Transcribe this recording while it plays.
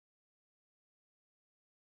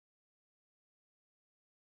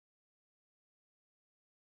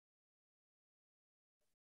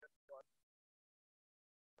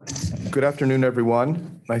Good afternoon,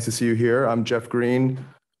 everyone. Nice to see you here. I'm Jeff Green,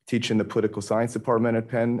 teach in the Political Science Department at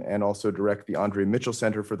Penn and also direct the Andre Mitchell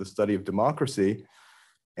Center for the Study of Democracy.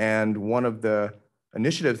 And one of the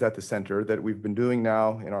initiatives at the center that we've been doing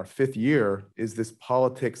now in our 5th year is this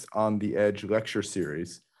Politics on the Edge lecture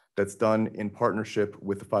series that's done in partnership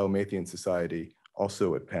with the Philomathean Society,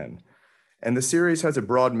 also at Penn. And the series has a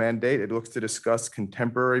broad mandate. It looks to discuss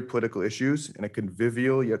contemporary political issues in a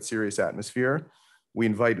convivial yet serious atmosphere. We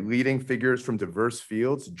invite leading figures from diverse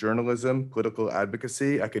fields, journalism, political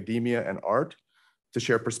advocacy, academia, and art, to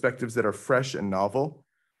share perspectives that are fresh and novel,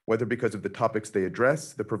 whether because of the topics they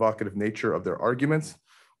address, the provocative nature of their arguments,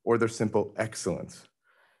 or their simple excellence.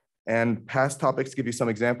 And past topics, to give you some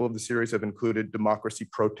example of the series, have included democracy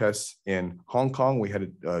protests in Hong Kong. We had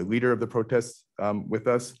a leader of the protests with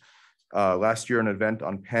us. Last year, an event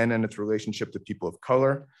on Penn and its relationship to people of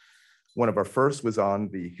color. One of our first was on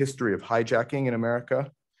the history of hijacking in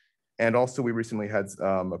America. And also we recently had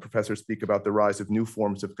a professor speak about the rise of new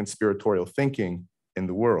forms of conspiratorial thinking in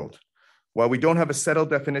the world. While we don't have a settled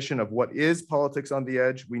definition of what is politics on the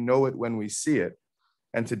edge, we know it when we see it.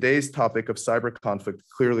 And today's topic of cyber conflict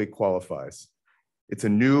clearly qualifies. It's a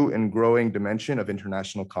new and growing dimension of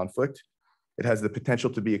international conflict. It has the potential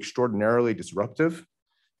to be extraordinarily disruptive.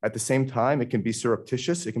 At the same time, it can be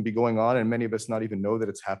surreptitious. It can be going on and many of us not even know that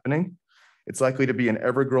it's happening. It's likely to be an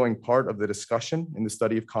ever-growing part of the discussion in the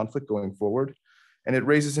study of conflict going forward. And it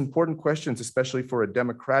raises important questions, especially for a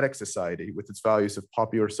democratic society with its values of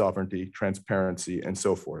popular sovereignty, transparency, and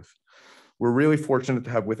so forth. We're really fortunate to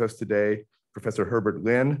have with us today Professor Herbert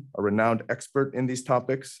Lin, a renowned expert in these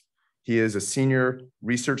topics. He is a senior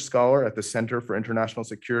research scholar at the Center for International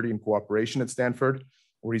Security and Cooperation at Stanford,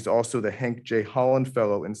 where he's also the Hank J. Holland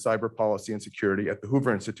Fellow in Cyber Policy and Security at the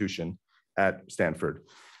Hoover Institution at Stanford.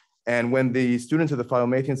 And when the students of the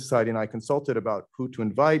Philomathean Society and I consulted about who to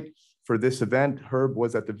invite for this event, Herb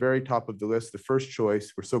was at the very top of the list, the first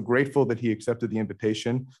choice. We're so grateful that he accepted the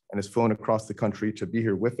invitation and has flown across the country to be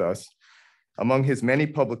here with us. Among his many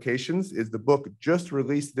publications is the book just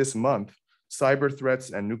released this month, Cyber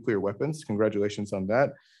Threats and Nuclear Weapons. Congratulations on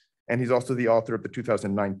that. And he's also the author of the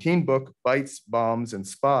 2019 book, Bytes, Bombs, and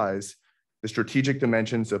Spies, The Strategic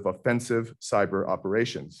Dimensions of Offensive Cyber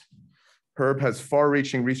Operations. Herb has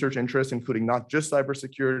far-reaching research interests, including not just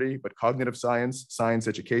cybersecurity, but cognitive science, science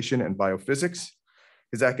education, and biophysics.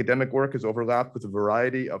 His academic work has overlapped with a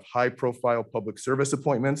variety of high-profile public service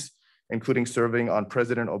appointments, including serving on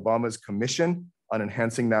President Obama's Commission on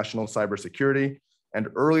Enhancing National Cybersecurity, and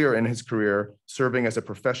earlier in his career, serving as a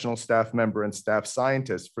professional staff member and staff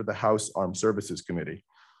scientist for the House Armed Services Committee.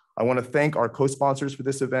 I want to thank our co-sponsors for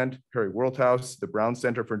this event, Perry Worldhouse, the Brown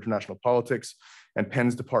Center for International Politics, and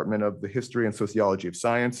Penn's Department of the History and Sociology of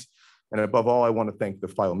Science. And above all, I want to thank the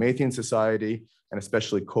Philomathean Society and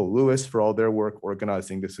especially Cole Lewis for all their work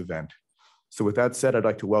organizing this event. So with that said, I'd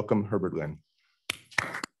like to welcome Herbert Lin.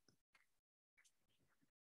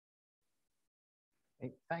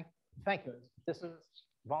 Hey, thank you. This is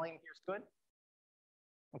volume here's good?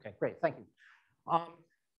 Okay, great, thank you.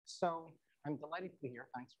 So I'm delighted to be here.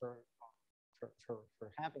 Thanks for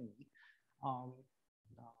having me.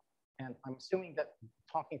 And I'm assuming that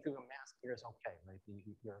talking through a mask here is okay, right?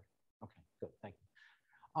 You're okay, good, thank you.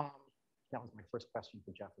 That was my first question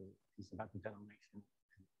for Jeff. He's about the ventilation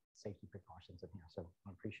and safety precautions in here, so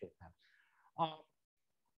I appreciate that.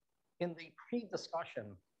 In the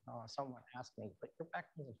pre-discussion, someone asked me, but your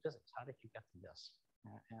background is physics, how did you get to this?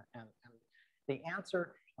 And the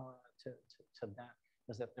answer to that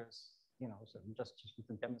is that there's, so just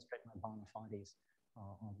to demonstrate my bona fides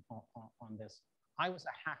on this, I was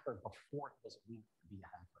a hacker before it was illegal to be a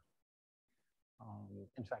hacker.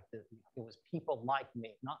 In fact, it was people like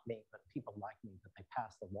me, not me, but people like me that they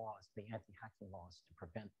passed the laws, the anti-hacking laws to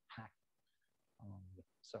prevent hacking.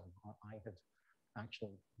 So I have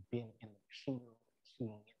actually been in the machine room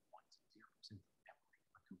keying in ones and zeros into the memory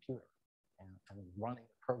of a computer and running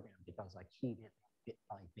the program because I keyed it bit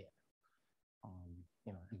by bit.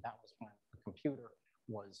 And that was when the computer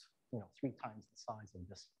was 3 times the size of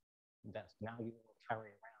this desk. Now you will carry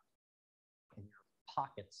around in your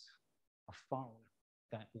pockets a phone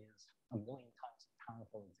that is 1 million times as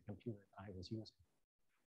powerful as the computer that I was using.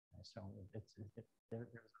 So there's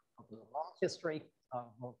a long history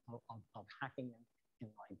of hacking in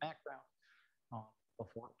my background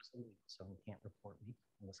before it was illegal, so you can't report me.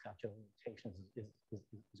 And the statute of limitations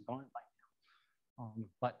is gone by now.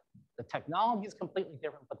 But the technology is completely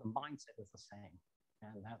different, but the mindset is the same.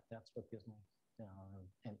 And that's what gives me,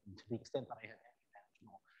 and to the extent that I have any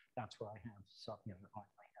national, that's where I have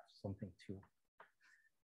I have something to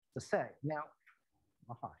say. Now,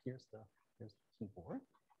 here's the keyboard.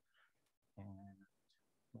 And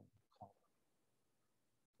we'll call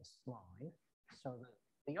the slide. So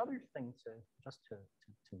the other thing to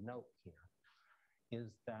note here is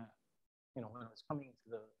that, you know, when I was coming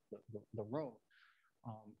to the room,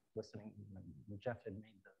 listening, Jeff had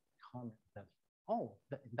made the comment that, oh,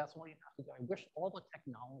 that's all you have to do. I wish all the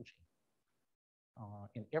technology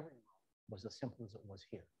in every room was as simple as it was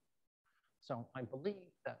here. So I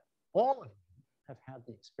believe that all of you have had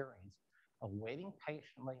the experience of waiting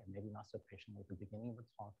patiently, and maybe not so patiently at the beginning of the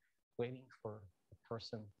talk, waiting for the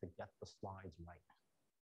person to get the slides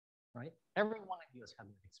right? Every one of you has had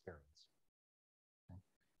that experience. Okay?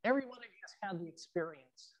 Every one of you has had the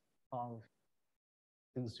experience of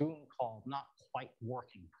the Zoom call not quite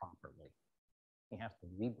working properly. You have to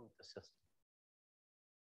reboot the system.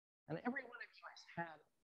 And every one of you has had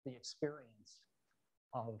the experience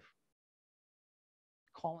of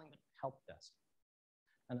calling the help desk.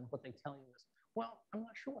 And then what they tell you is, well, I'm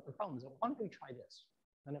not sure what the problem is. Why don't we try this?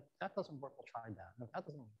 And if that doesn't work, we'll try that. And if that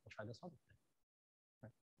doesn't work, we'll try this other thing.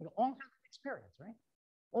 Right? We all have that experience, right?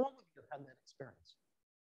 All of you have had that experience.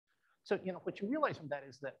 So, you know, what you realize from that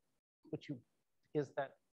is that the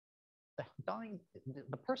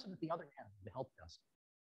person at the other end, the help desk,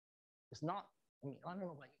 is not, I mean, I don't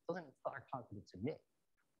know, like, it doesn't inspire confidence in me.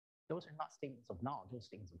 Those are not statements of knowledge, those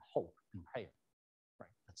are statements of hope and prayer,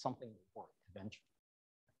 right? That something will work eventually.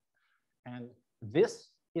 And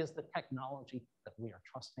this is the technology that we are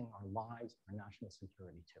trusting our lives, our national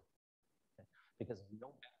security to. Okay? Because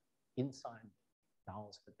no better inside the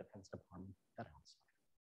bowels of the Defense Department than outside.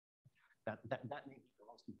 That may be the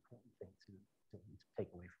most important thing to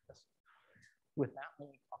take away from this. With that,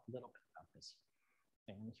 let me talk a little bit about this.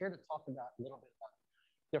 Okay, I'm here to talk about a little bit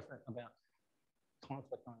about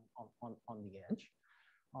conflict on the edge.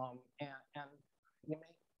 And you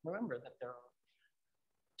may remember that there are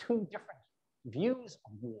two different views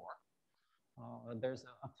of war. There's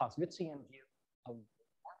a Clausewitzian view of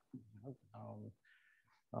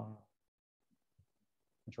war,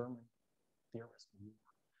 German theorist of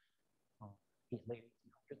war, late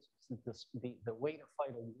 1800s. The way to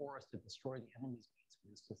fight a war is to destroy the enemy's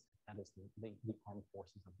base. That is the armed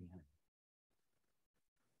forces of the enemy.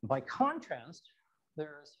 By contrast,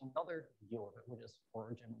 there's another view of it, which is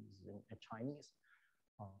origin is in Chinese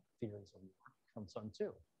theories of war from Sun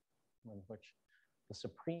Tzu, in which the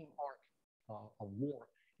supreme art of war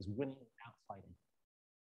is winning without fighting.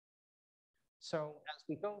 So as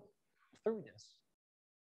we go through this,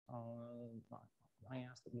 I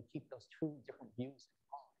ask that you keep those two different views in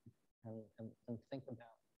mind and think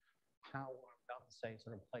about how what I'm about to say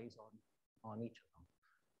sort of plays on each of them.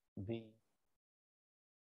 The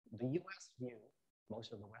US view,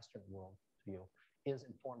 most of the Western world view, is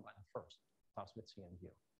informed by the first Clausewitzian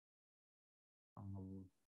view.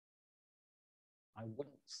 I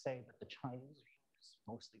wouldn't say that the Chinese view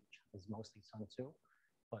is mostly Sun Tzu,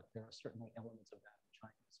 but there are certainly elements of that in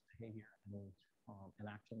Chinese behavior and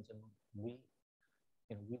actions, and we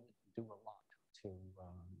would do a lot to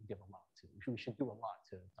we should do a lot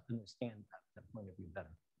to understand that point of view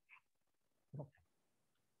better. Okay.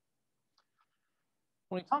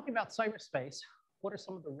 When we talk about cyberspace, what are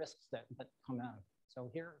some of the risks that come out of it? So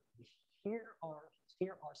here are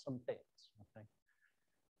some things. Okay.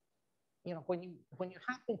 You know, when you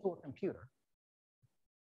hack into a computer,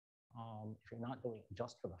 if you're not doing it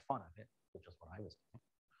just for the fun of it, which is what I was doing,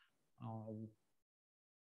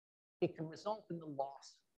 it can result in the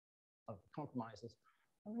loss of compromises.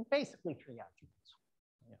 I mean, basically three attributes: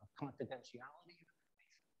 confidentiality of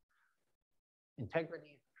information,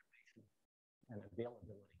 integrity of information, and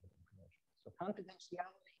availability of information. So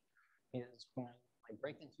confidentiality is when I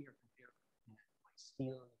break into your computer and I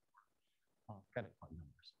steal your credit card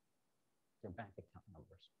numbers, your bank account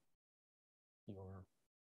numbers, your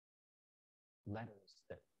letters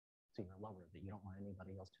to your lover that you don't want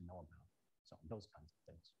anybody else to know about. So those kinds of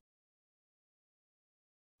things.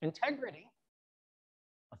 Integrity,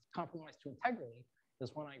 a compromise to integrity,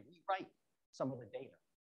 is when I rewrite some of the data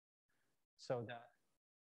so that,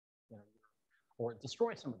 or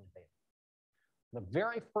destroy some of the data. The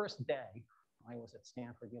very first day I was at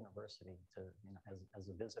Stanford University as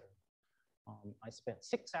a visitor, I spent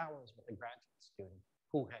 6 hours with a graduate student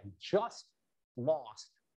who had just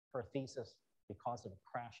lost her thesis because of a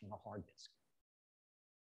crash in a hard disk.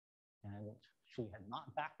 And she had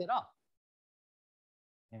not backed it up.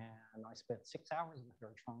 And I spent 6 hours with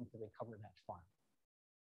her trying to recover that file.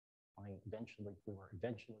 We were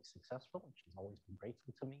eventually successful, and she's always been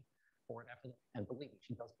grateful to me for it after that. And believe me,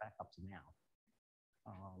 she does backups now.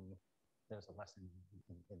 There's a lesson in that.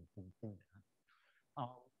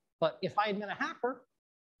 But if I had been a hacker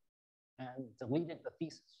and deleted the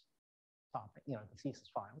thesis topic, the thesis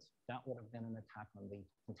files. That would have been an attack on the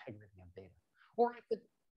integrity of data. Or I could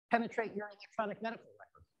penetrate your electronic medical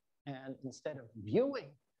record. And instead of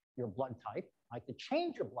viewing your blood type, I could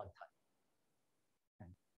change your blood type.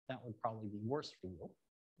 Okay. That would probably be worse for you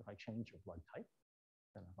if I change your blood type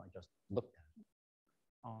than if I just looked at it.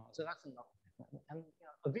 So that's another thing. And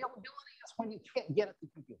availability is when you can't get at the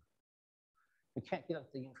computer. You can't get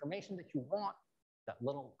at the information that you want. That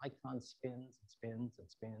little icon spins and spins and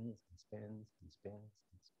spins and spins and spins.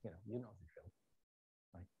 And, you know the drill,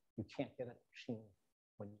 right? You can't get at the machine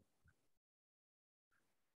when you.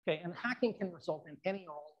 Okay, and hacking can result in any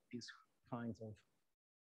or all of these kinds of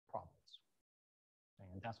problems.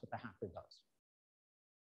 Okay, and that's what the hacker does.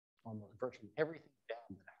 Almost virtually everything bad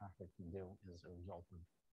that a hacker can do is a result of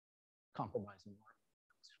compromising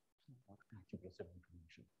attributes of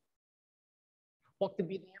information. What could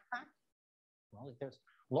be the impact? Well, there's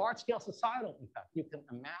large-scale societal impact. You can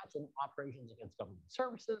imagine operations against government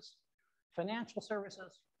services, financial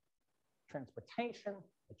services, transportation,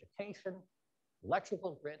 education,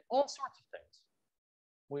 electrical grid, all sorts of things.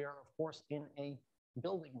 We are, of course, in a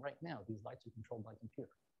building right now. These lights are controlled by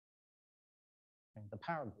computer. And the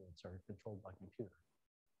power grids are controlled by computer.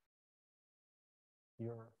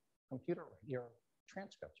 Your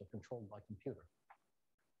transcripts are controlled by computer.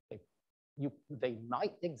 They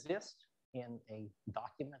might exist in a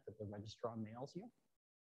document that the registrar mails you,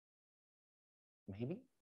 maybe,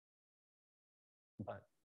 but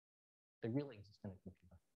they really exist in a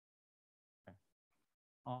computer. Okay.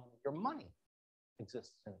 Your money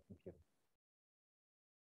exists in a computer,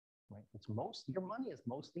 right? Your money is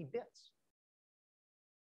mostly bits.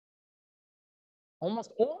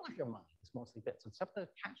 Almost all of your money is mostly bits, except the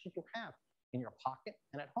cash that you have in your pocket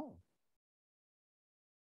and at home.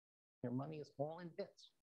 Your money is all in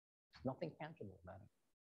bits. There's nothing tangible about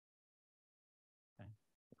it. Okay.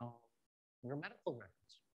 Your medical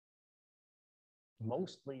records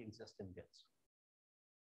mostly exist in bits.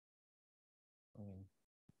 I mean,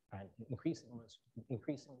 and increasingly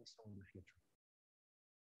so in the future.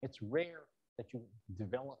 It's rare that you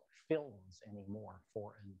develop films anymore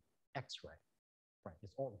for an X-ray. Right,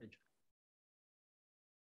 it's all digital.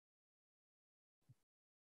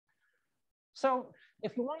 So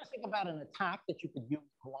if you want to think about an attack that you could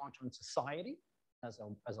use to launch on society as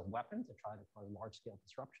a weapon to try to cause large-scale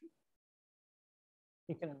disruption,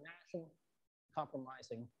 you can imagine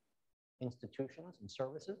compromising institutions and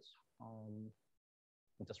services and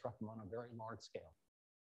disrupt them on a very large scale.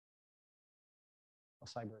 A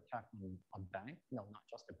cyber attack on a bank, no, not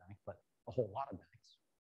just a bank, but a whole lot of banks.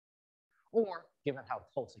 Or, given how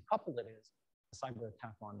closely coupled it is, a cyber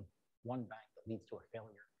attack on one bank that leads to a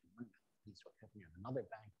failure in one bank that leads to a failure in another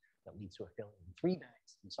bank that leads to a failure in 3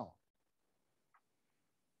 banks, and so on.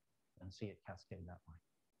 And see it cascade that way.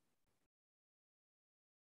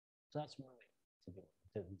 So that's one way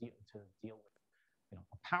to deal with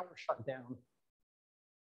a power shutdown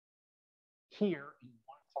here in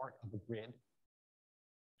one part of the grid.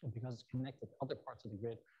 And because it's connected to other parts of the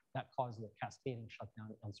grid, that causes a cascading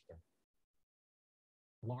shutdown elsewhere.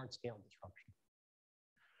 Large-scale disruption.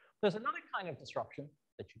 There's another kind of disruption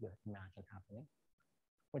that you could imagine happening,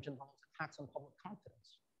 which involves attacks on public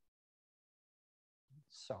confidence.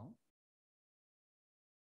 So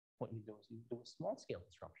what you do is you do a small-scale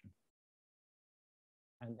disruption,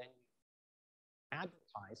 and then you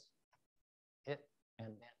advertise it, and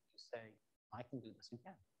then you say, I can do this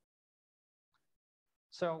again.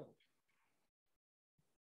 So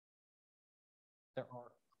there are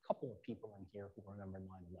a couple of people in here who remember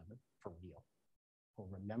 9/11 for real, who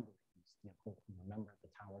remember who remember the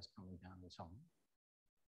towers coming down and so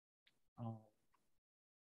on.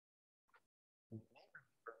 You may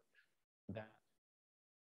remember that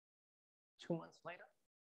 2 months later,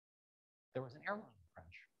 there was an airline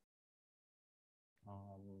crash. An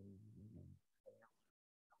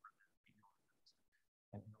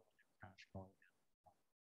airline crash going down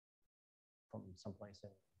from someplace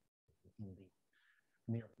in the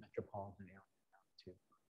New York metropolitan area down to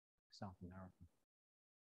South America.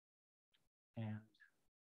 And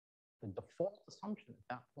the default assumption at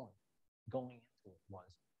that point, going into it,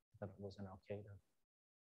 was that it was an Al-Qaeda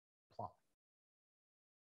plot.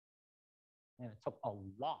 And it took a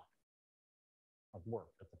lot of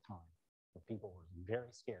work at the time, but people were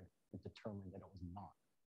very scared to determine that it was not.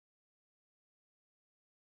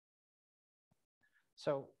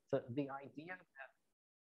 So the idea that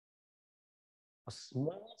a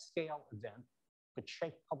small-scale event could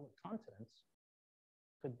shake public confidence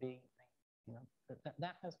could be,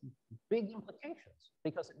 that has big implications,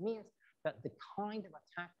 because it means that the kind of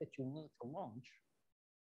attack that you need to launch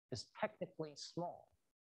is technically small.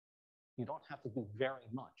 You don't have to do very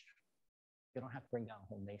much. You don't have to bring down a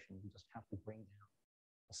whole nation. You just have to bring down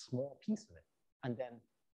a small piece of it and then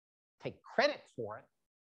take credit for it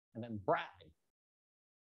and then brag.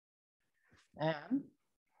 And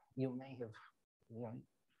you may have,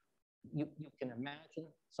 you can imagine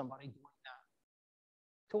somebody doing that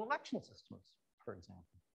to election systems, for example.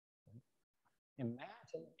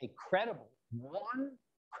 Imagine one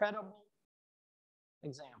credible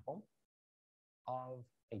example of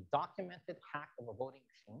a documented hack of a voting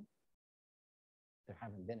machine. There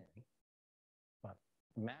haven't been any, but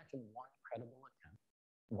imagine one credible attempt,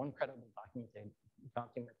 one credible documented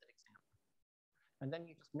example. And then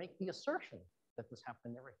you just make the assertion that this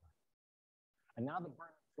happened everywhere. And now the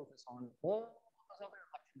burden of proof is on all those other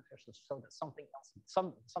election officials to show that something else,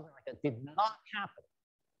 something like that did not happen,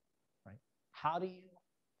 right? How do you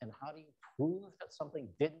prove that something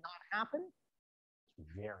did not happen? It's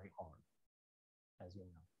very hard, as you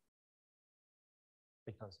know.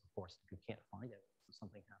 Because, of course, if you can't find evidence that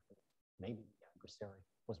something happened, maybe the adversary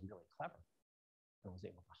was really clever and was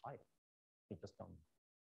able to hide it. You just don't know.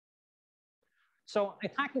 So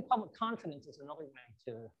attacking public confidence is another way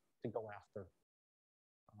to go after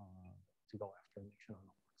a nation on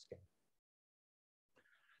a large scale.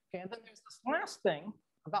 Okay, and then there's this last thing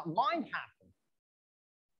about mind hacking.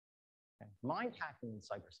 Okay, mind hacking in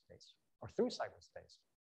cyberspace or through cyberspace,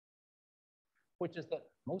 which is that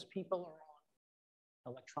most people are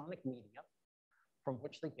on electronic media from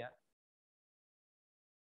which they get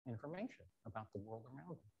information about the world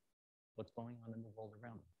around them, what's going on in the world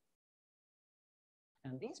around them.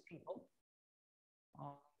 And these people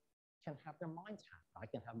can have their minds hacked. I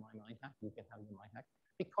can have my mind hacked, you can have your mind hacked,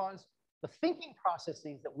 because the thinking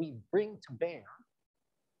processes that we bring to bear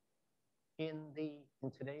in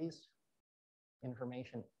today's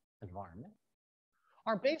information environment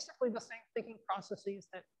are basically the same thinking processes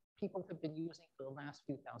that people have been using for the last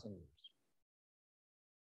few thousand years.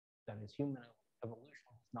 That is, human evolution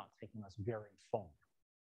has not taken us very far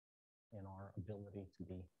in our ability to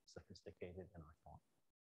be sophisticated in our thought.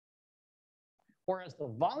 Whereas the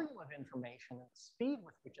volume of information and the speed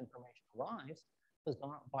with which information arrives has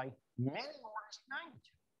gone up by many orders of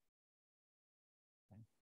magnitude. Okay.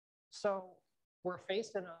 So we're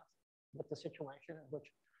faced with the situation in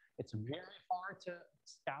which it's very hard to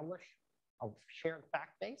establish a shared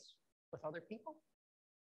fact base with other people.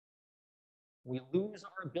 We lose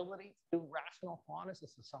our ability to do rational thought as a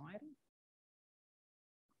society.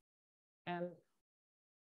 And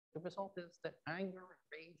the result is that anger,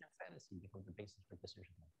 rage, and fantasy become the basis for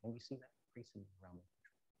decision making. And we see that increasingly around the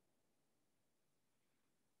country.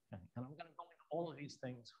 Okay. And I'm going to go into all of these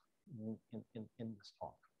things in this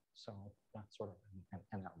talk. So that's sort of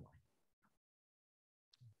an outline.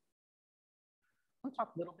 I'll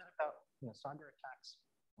talk a little bit about cyber attacks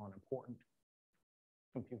on important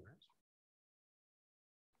computers.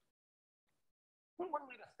 One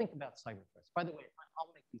way to think about cyber threats. By the way,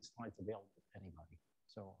 I'll make these slides available to anybody.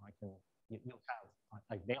 So you'll have,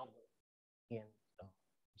 I mailed them in,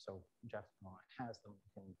 so Jeff has them,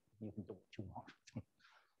 you can do what you want.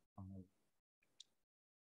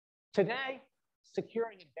 Today,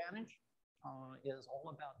 Security Advantage is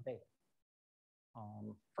all about data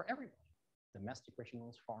for everybody. Domestic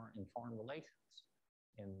regimes, foreign relations,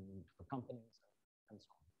 for companies, and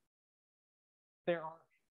so on. There are,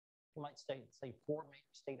 you might say four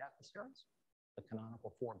major state adversaries, the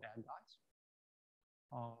canonical four bad guys,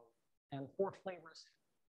 and four flavors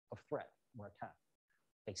of threat or attack.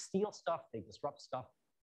 They steal stuff, they disrupt stuff,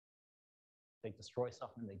 they destroy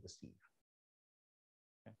stuff, and they deceive.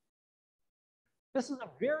 Okay. This is a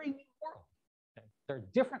very new world. Okay. There are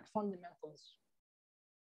different fundamentals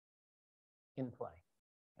in play.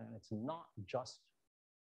 And it's not just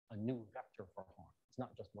a new vector for harm. It's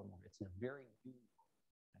not just one more. It's a very new world,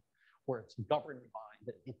 okay, where it's governed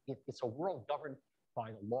by, it's a world governed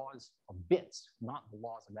by the laws of bits, not the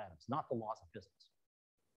laws of atoms, not the laws of physics.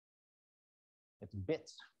 It's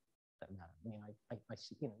bits that matter. I mean, I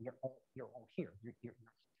see, you're all here. You're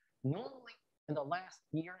normally, in the last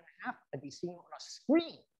year and a half, I'd be seeing on a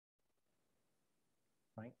screen,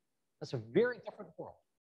 right? That's a very different world.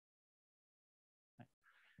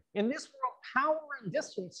 In this world, power and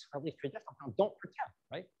distance, or at least traditional power, don't protect,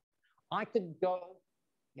 right? I could go,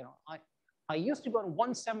 I used to go to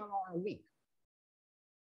one seminar a week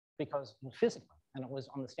because physically, and it was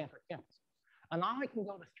on the Stanford campus. And now I can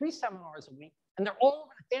go to 3 seminars a week, and they're all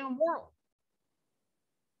over the damn world.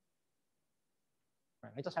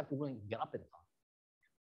 Right? I just have to really get up in time.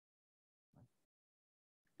 Right?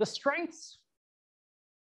 The strengths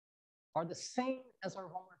are the same as our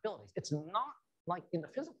vulnerabilities. It's not like in the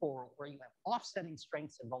physical world where you have offsetting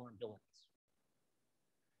strengths and vulnerabilities.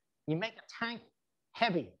 You make a tank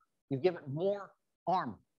heavier. You give it more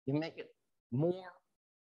armor. You make it more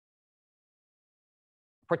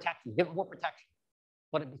protection. You give it more protection.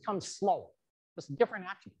 But it becomes slower. It's a different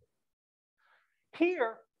attribute.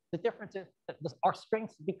 Here, the difference is that our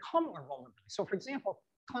strengths become our vulnerability. So for example,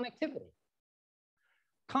 connectivity.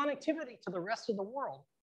 Connectivity to the rest of the world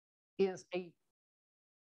is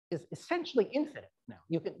essentially infinite now.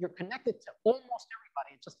 You're connected to almost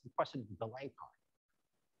everybody. It's just a question of delay time.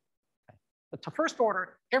 Okay. But to first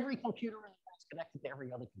order, every computer in the world is connected to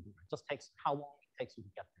every other computer. It just takes how long it takes you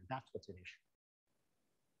to get there. That's what's at issue.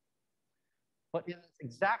 But it is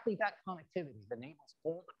exactly that connectivity that enables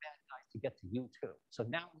all the bad guys to get to you too. So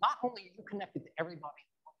now, not only are you connected to everybody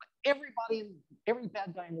in the world, but every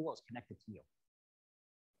bad guy in the world is connected to you.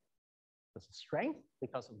 It's a strength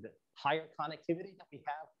because of the higher connectivity that we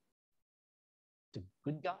have to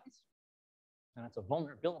good guys. And it's a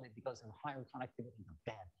vulnerability because of the higher connectivity to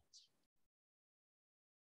bad guys.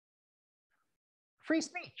 Free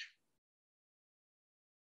speech.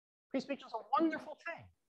 Free speech is a wonderful thing.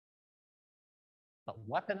 But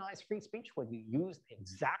weaponized free speech, when you use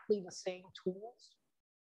exactly the same tools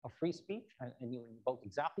of free speech and you invoke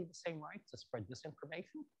exactly the same rights to spread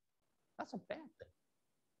disinformation, that's a bad thing.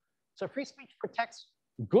 So free speech protects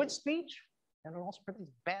good speech and it also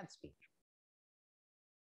protects bad speech.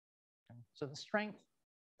 Okay? So the strength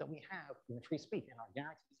that we have in the free speech in our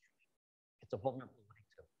guarantees, it's a vulnerability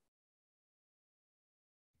too.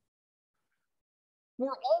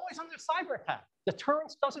 We're always under cyber attack.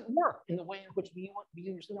 Deterrence doesn't work in the way in which we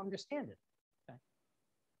usually understand it. Okay?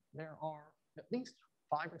 There are at least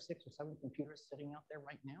 5 or 6 or 7 computers sitting out there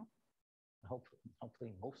right now.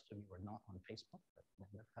 Hopefully most of you are not on Facebook, but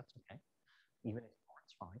that's okay. Even if you are,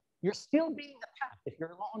 it's fine. You're still being attacked. If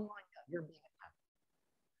you're online, you're being attacked.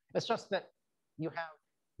 It's just that you have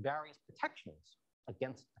various protections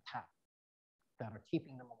against attack that are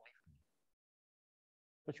keeping them away from you.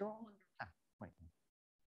 But you're all under attack right now.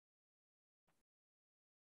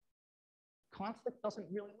 Conflict doesn't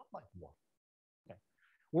really look like war. Okay.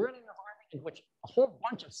 We're in an environment in which a whole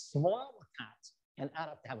bunch of small attacks and add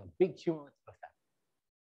up to have a big cumulative effect.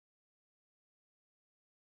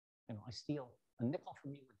 You know, I steal a nickel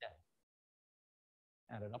from you a day.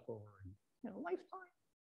 Add it up over a lifetime.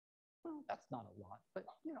 Well, that's not a lot, but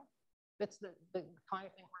it's the kind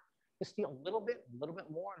of thing where you steal a little bit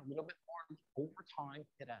more, and a little bit more, and over time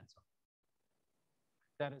it adds up.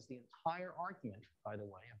 That is the entire argument, by the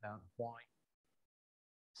way, about why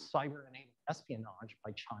cyber-enabled espionage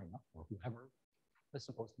by China or whoever is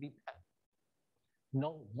supposed to be bad.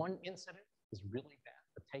 No one incident is really bad,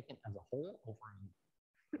 but taken as a whole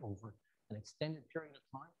over an extended period of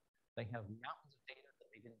time, they have mountains of data that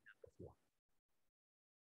they didn't have before.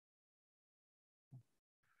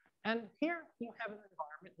 And here you have an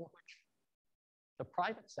environment in which the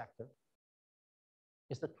private sector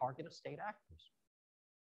is the target of state actors.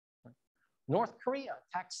 Right? North Korea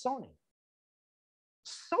attacked Sony.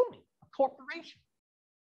 Sony, a corporation.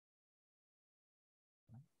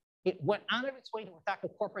 It went out of its way to attack a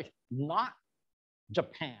corporation, not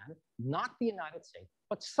Japan, not the United States,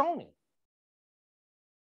 but Sony.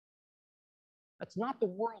 That's not the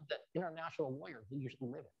world that international lawyers usually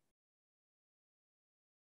live in.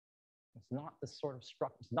 It's not the sort of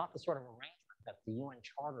structure, it's not the sort of arrangement that the UN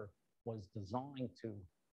Charter was designed to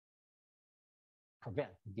prevent,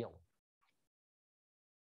 deal with.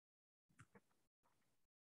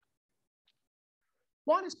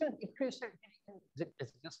 Why does computer security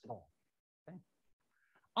exist at all? Okay?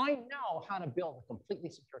 I know how to build a completely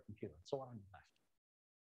secure computer. So what on the left?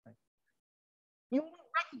 Okay? You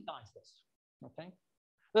won't recognize this. Okay?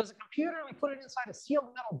 There's a computer, and we put it inside a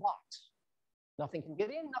sealed metal box. Nothing can get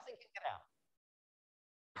in, nothing can get out.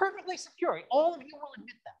 Perfectly secure. All of you will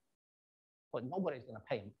admit that. But nobody's going to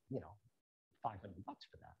pay, $500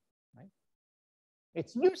 for that, right?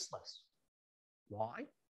 It's useless. Why?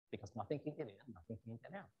 Because nothing can get in, nothing can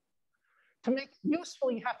get out. To make it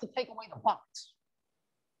useful, you have to take away the box.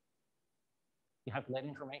 You have to let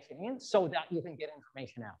information in so that you can get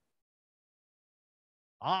information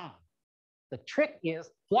out. The trick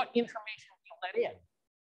is what information you let in.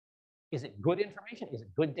 Is it good information? Is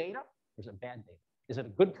it good data? Or is it bad data? Is it a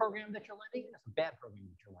good program that you're letting in? Is it a bad program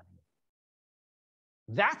that you're letting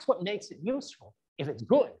in? That's what makes it useful if it's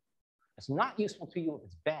good. It's not useful to you if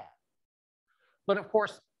it's bad. But of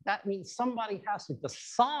course, that means somebody has to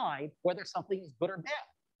decide whether something is good or bad.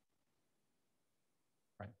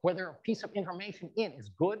 Right? Whether a piece of information in is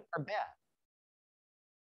good or bad.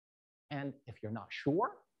 And if you're not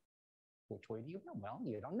sure, which way do you go? Well,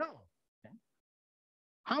 you don't know. Okay?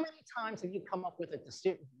 How many times have you come up with a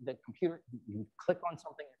decision, the computer, you click on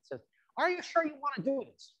something and it says, are you sure you want to do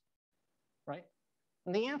this? Right?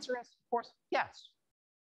 And the answer is, of course, yes.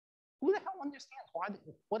 Who the hell understands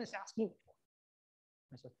what it's asking you for?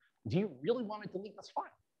 I said, do you really want to delete this file?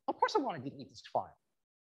 Of course I want to delete this file.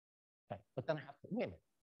 Okay, but then I have to, wait a minute.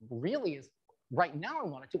 Really is, right now I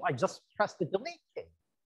want it to, I just press the delete key.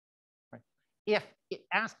 Right? If it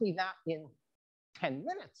asked me that in 10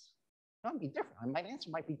 minutes, that would be different. My answer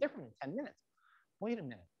might be different in 10 minutes. Wait a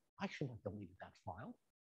minute, I shouldn't have deleted that file.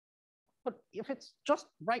 But if it's just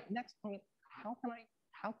right next to me, how can I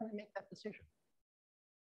make that decision?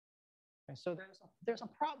 Okay, so there's a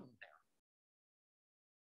problem there.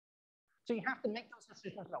 So you have to make those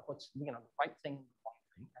decisions about what's the right thing and the wrong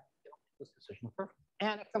thing, and you don't make those decisions perfectly.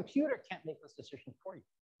 And a computer can't make those decisions for you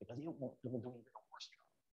because it will do even a worse job.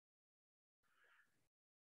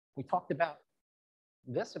 We talked about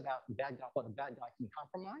this, about what a bad guy can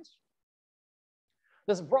compromise.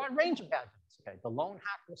 There's a broad range of bad guys. Okay, the lone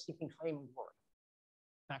hacker seeking fame and glory.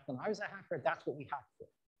 Back when I was a hacker, that's what we hacked for,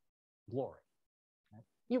 glory. Okay?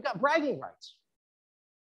 You've got bragging rights.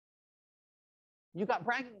 You got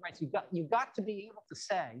bragging rights. You got to be able to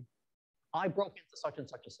say, I broke into such and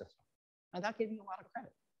such a system. And that gave you a lot of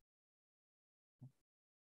credit.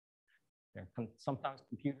 Sometimes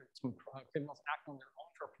criminals act on their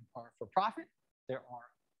own for profit. There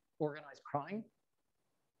are organized crime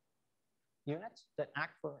units that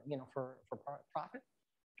act for profit,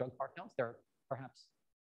 drug cartels. There are perhaps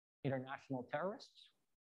international terrorists,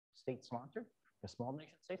 state-sponsored, small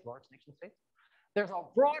nation states, large nation states. There's a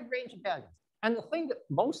broad range of bad guys. And the thing that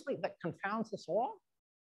confounds us all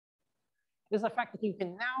is the fact that you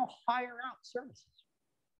can now hire out services.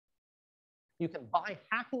 You can buy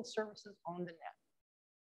hacking services on the net,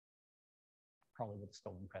 probably with a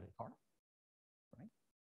stolen credit card, right?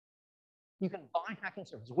 You can buy hacking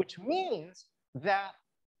services, which means that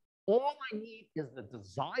all I need is the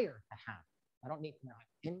desire to hack. I don't need to have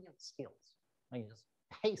any of the skills. I can just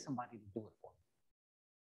pay somebody to do it for me.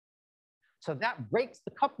 So that breaks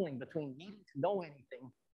the coupling between needing to know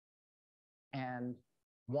anything and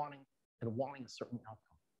wanting a certain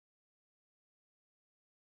outcome.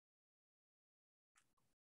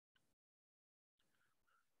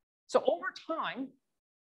 So over time,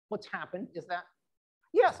 what's happened is that,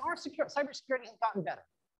 yes, our cybersecurity has gotten better.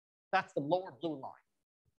 That's the lower blue line.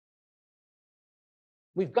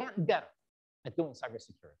 We've gotten better at doing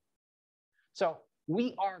cybersecurity. So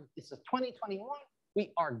this is 2021,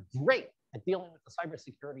 we are great at dealing with the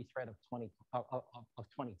cybersecurity threat of 2010.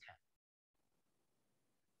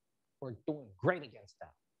 We're doing great against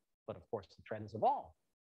that. But of course, the threat has evolved.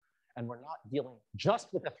 And we're not dealing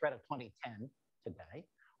just with the threat of 2010 today.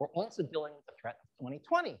 We're also dealing with the threat of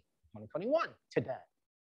 2020, 2021 today.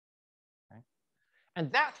 Okay?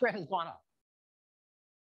 And that threat has gone up.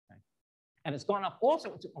 Okay? And it's gone up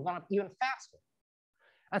also, it's gone up even faster.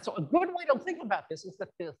 And so a good way to think about this is that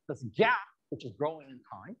this gap, which is growing in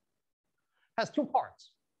time, has two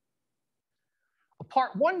parts. A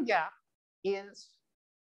part one gap is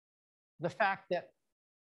the fact that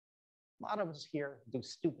a lot of us here do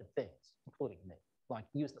stupid things, including me, like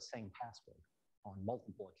use the same password on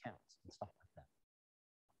multiple accounts and stuff like that.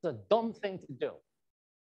 It's a dumb thing to do.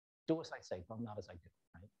 Do as I say, not as I do,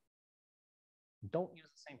 right? Don't use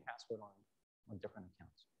the same password on different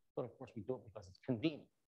accounts. But of course, we do it because it's convenient.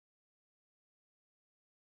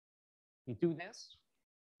 You do this,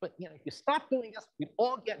 but if you stop doing this, we'd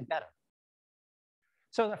all get better.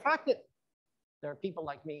 So the fact that there are people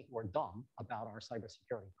like me who are dumb about our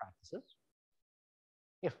cybersecurity practices,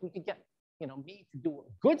 if we could get me to do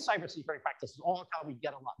good cybersecurity practices, all the time, we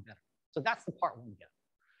get a lot better. So that's the part one gap.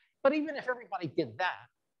 But even if everybody did that,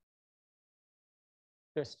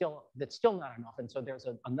 that's still not enough. And so there's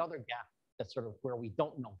another gap that's sort of where we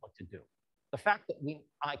don't know what to do. The fact that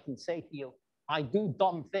I can say to you, I do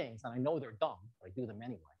dumb things, and I know they're dumb, but I do them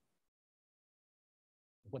anyway.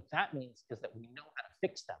 What that means is that we know how to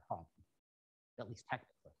fix that problem, at least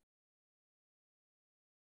technically.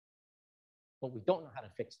 But we don't know how to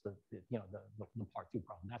fix the part two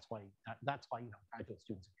problem. That's why you have graduate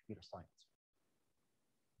students in computer science.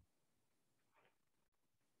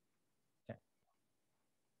 Okay.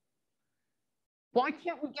 Why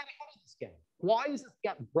can't we get ahead of this game? Why is this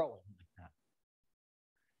gap growing like that?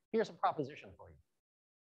 Here's a proposition for you.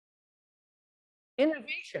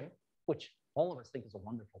 Innovation, which all of us think is a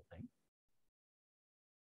wonderful thing,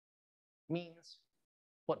 means,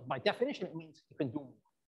 but by definition, it means you can do more.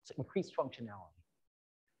 It's increased functionality.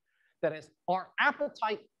 That is, our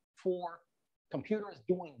appetite for computers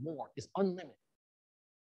doing more is unlimited.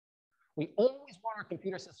 We always want our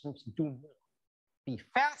computer systems to do more. be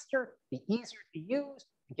faster, be easier to use,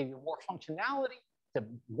 give you more functionality, to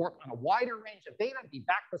work on a wider range of data, to be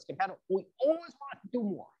backwards compatible. We always want to do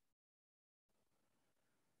more.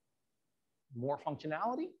 More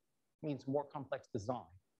functionality means more complex design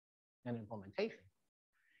and implementation.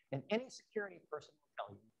 And any security person will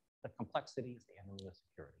tell you that complexity is the enemy of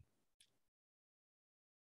security.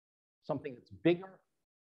 Something that's bigger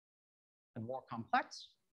and more complex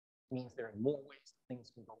means there are more ways that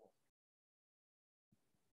things can go wrong.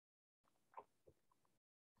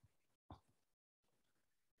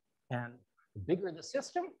 And the bigger the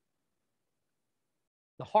system,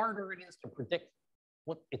 the harder it is to predict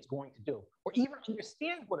what it's going to do, or even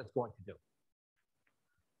understand what it's going to do.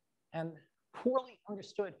 And poorly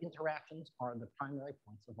understood interactions are the primary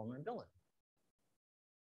points of vulnerability.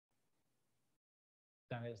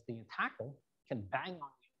 That is, the attacker can bang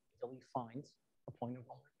on you until he finds a point of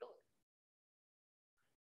vulnerability.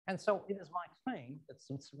 And so it is my claim that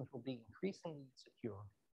systems will be increasingly insecure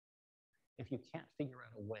if you can't figure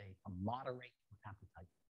out a way to moderate your appetite.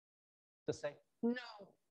 To say, no,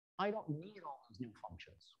 I don't need all those new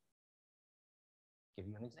functions. Give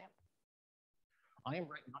you an example. I am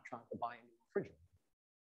right now trying to buy a new refrigerator.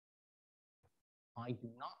 I do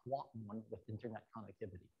not want one with internet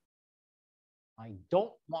connectivity. I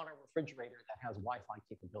don't want a refrigerator that has Wi-Fi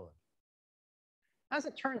capability. As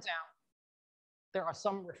it turns out, there are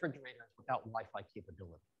some refrigerators without Wi-Fi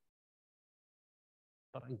capability.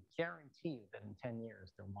 But I guarantee you that in 10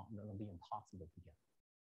 years, they'll be impossible to get.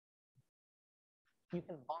 You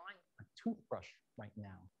can buy a toothbrush right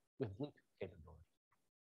now with Bluetooth capability.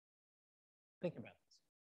 Think about this.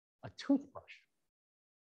 A toothbrush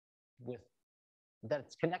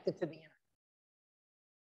that's connected to the internet.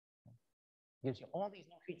 It gives you all these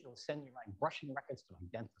new features to send you like brushing records to a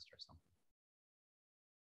dentist or something.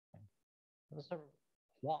 Okay. So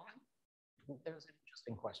why? There's an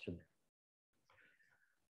interesting question there.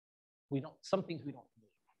 Some things we don't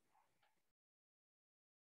need.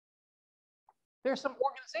 There's some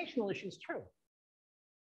organizational issues too.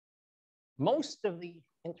 Most of the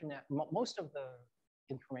internet, most of the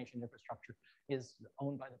information infrastructure is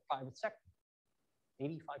owned by the private sector.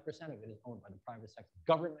 85% of it is owned by the private sector.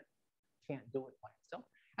 Government can't do it by itself.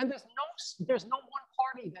 And there's no one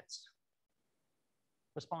party that's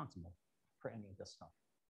responsible for any of this stuff.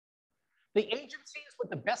 The agencies with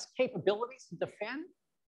the best capabilities to defend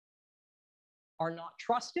are not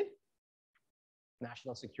trusted.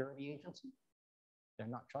 National Security Agency, they're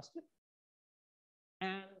not trusted.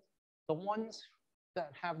 And the ones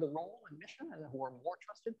that have the role and mission and who are more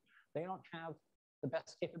trusted, they don't have the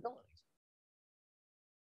best capabilities.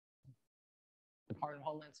 Department of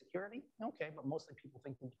Homeland Security, okay, but mostly people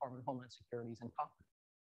think the Department of Homeland Security is incompetent.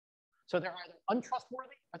 So they're either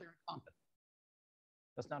untrustworthy or they're incompetent.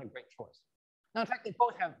 That's not a great choice. Now, in fact, they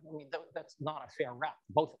both have, I mean, that's not a fair rap,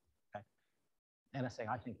 both of them, okay? NSA,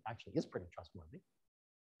 I think, actually is pretty trustworthy.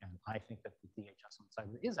 And I think that the DHS on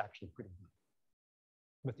cyber is actually pretty good.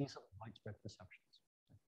 But these are the widespread perceptions.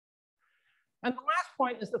 And the last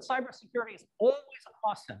point is that cybersecurity is always a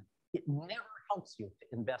cost center. It never helps you to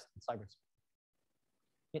invest in cybersecurity.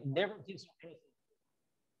 It never gives you anything.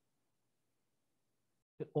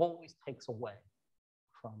 It always takes away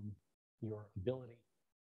from your ability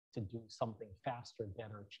to do something faster,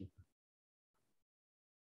 better, cheaper.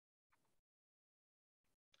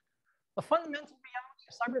 The fundamental reality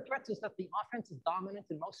of cyber threats is that the offense is dominant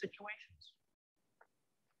in most situations.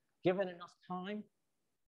 Given enough time,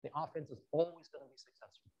 the offense is always going to be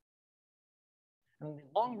successful. And in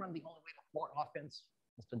the long run, the only way to thwart offense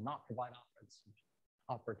is to not provide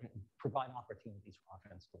opportunities for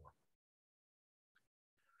offense to work.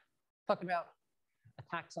 Talk about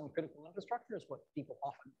attacks on critical infrastructure is what people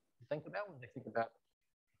often think about when they think about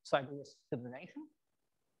cyber risks to the nation.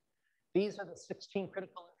 These are the 16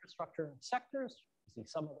 critical infrastructure sectors. You see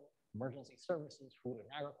some of them: emergency services, food and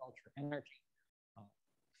agriculture, energy,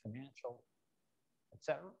 financial,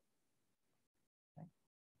 etc. Okay.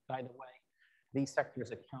 By the way, these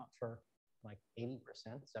sectors account for like 80%,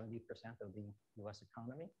 70% of the US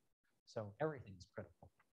economy. So everything is critical.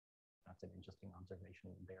 That's an interesting observation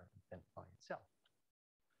there by itself.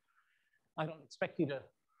 I don't expect you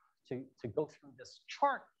to go through this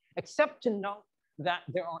chart, except to note that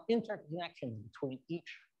there are interconnections between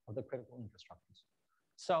each of the critical infrastructures.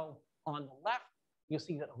 So on the left, you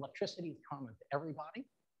see that electricity is common to everybody.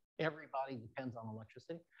 Everybody depends on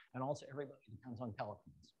electricity, and also everybody depends on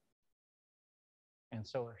telecoms. And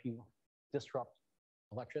so if you disrupt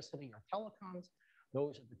electricity or telecoms,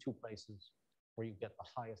 those are the two places where you get the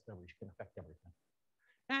highest leverage, can affect everything.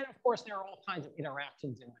 And of course, there are all kinds of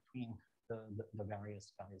interactions in between the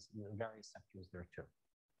various guys, the various sectors there too.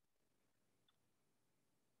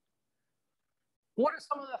 What are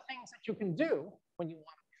some of the things that you can do when you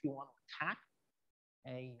want, if you want to attack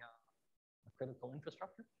a critical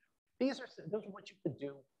infrastructure? Those are what you could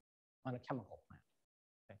do on a chemical plant.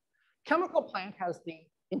 Okay. Chemical plant has the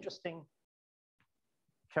interesting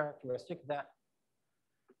characteristic that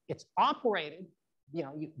it's operated,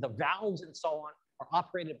 the valves and so on are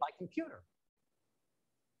operated by computer.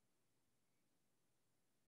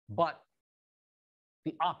 But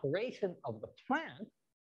the operation of the plant,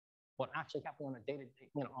 what actually happens on a day-to-day,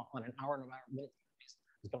 on an hour-to-hour minute basis,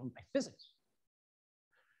 is done by physics.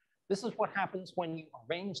 This is what happens when you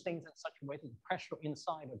arrange things in such a way that the pressure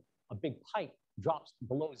inside of a big pipe drops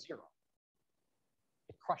below zero.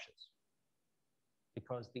 It crushes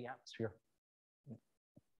because the atmosphere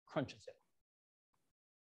crunches it.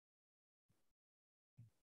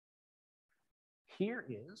 Here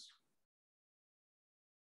is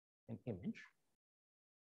an image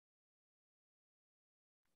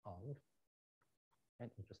of an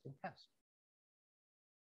interesting test.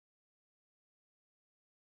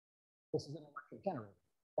 This is an electric generator.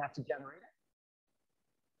 That's a generator.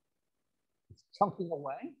 It's chunking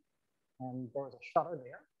away, and there's a shutter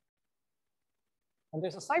there. And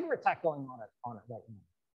there's a cyber attack going on it right now.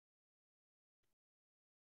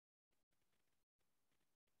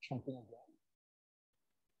 Chunking again.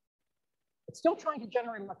 It's still trying to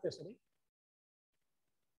generate electricity.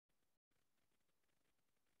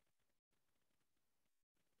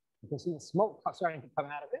 You can see the smoke starting to come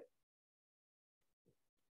out of it.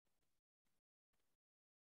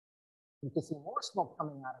 You can see more smoke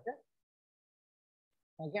coming out of it.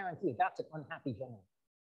 I guarantee you that's an unhappy generator.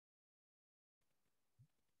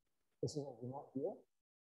 This is a remote view.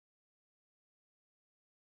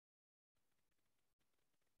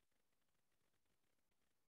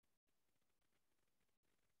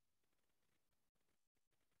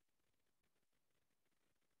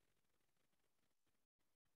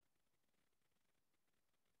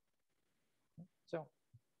 So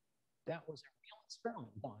that was a real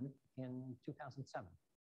experiment done in 2007.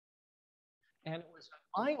 And it was an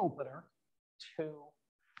eye-opener to,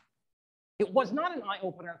 it was not an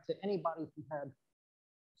eye-opener to anybody who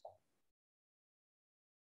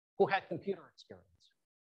had computer experience,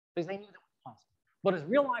 because they knew that was possible. But it's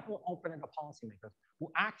real eye-opener to policymakers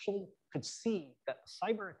who actually could see that a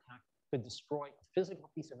cyber attack could destroy a physical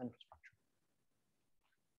piece of infrastructure.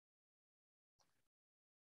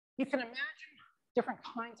 You can imagine different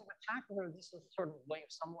kinds of attacks. This is sort of a way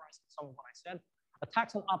of summarizing some of what I said.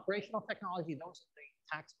 Attacks on operational technology, those are the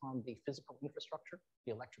attacks on the physical infrastructure,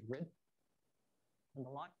 the electric grid, and the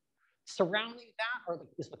like. Surrounding that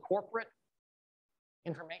is the corporate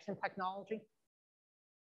information technology.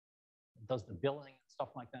 It does the billing and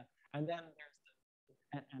stuff like that. And then there's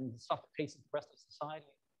the stuff that faces the rest of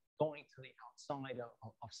society, going to the outside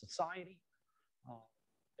of society.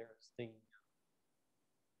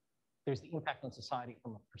 There's the impact on society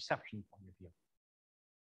from a perception point of view.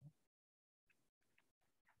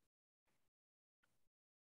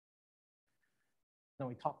 Now,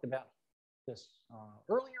 we talked about this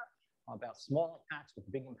earlier, about small attacks with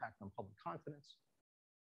big impact on public confidence.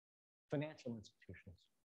 Financial institutions,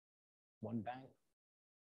 one bank,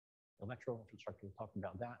 electrical infrastructure, we talked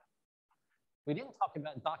about that. We didn't talk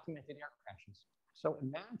about documented air crashes. So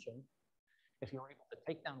imagine if you were able to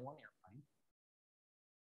take down one airplane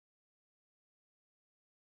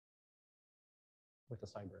with a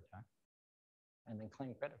cyber attack, and then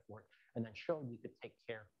claim credit for it, and then show you could take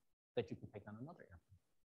care that you could take down another airplane.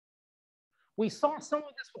 We saw some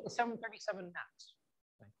of this with the 737 MAX.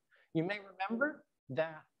 Okay. You may remember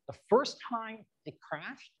that the first time it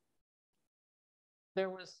crashed, there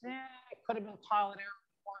was, it could have been pilot error,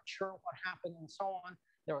 we weren't sure what happened and so on.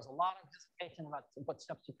 There was a lot of hesitation about what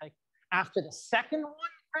steps to take. After the second one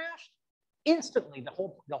crashed, instantly the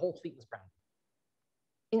whole fleet was grounded.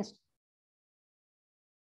 Instantly.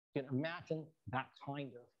 You can imagine that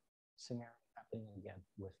kind of scenario happening again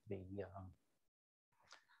with the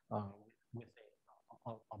with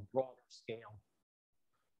a broader scale,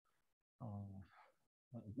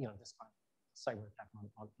 this kind of cyber attack on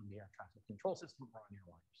the air traffic control system or on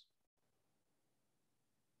airliners.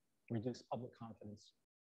 Reduce public confidence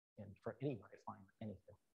for anybody flying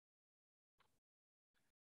anything.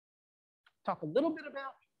 Talk a little bit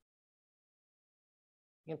about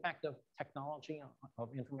the impact of technology,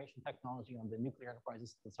 of information technology on the nuclear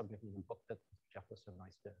enterprises, the subject of the book that Jeff was so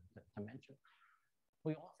nice to mention.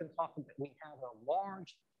 We often talk about, we have a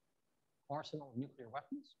large arsenal of nuclear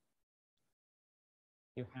weapons.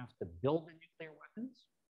 You have to build the nuclear weapons.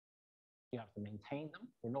 You have to maintain them.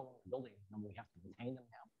 We're no longer building them. We have to maintain them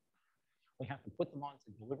now. We have to put them onto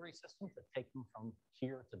delivery systems that take them from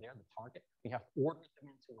here to there, the target. We have to order them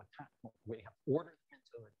into attack. We have to order them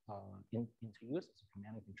into use as a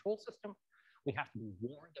command and control system. We have to be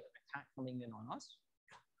warned of an attack coming in on us.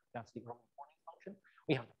 That's the early warning function.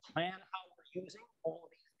 We have to plan how we're using all of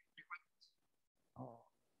these nuclear weapons.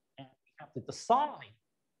 And we have to decide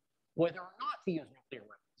whether or not to use nuclear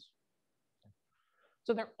weapons.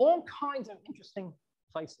 So there are all kinds of interesting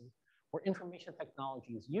places where information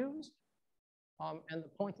technology is used. And the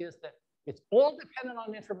point is that it's all dependent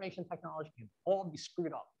on information technology and all be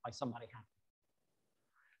screwed up by somebody hacking.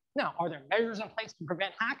 Now, are there measures in place to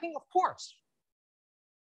prevent hacking? Of course.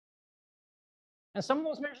 And some of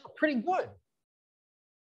those measures are pretty good.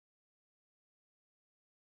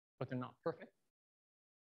 But they're not perfect.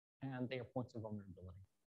 And they are points of vulnerability.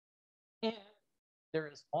 And there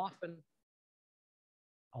is often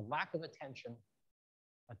a lack of attention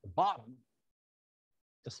at the bottom,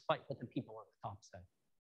 despite what the people at the top say.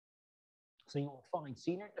 So you will find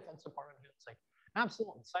senior Defense Department heads say,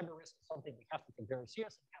 absolutely, cyber risk is something we have to take very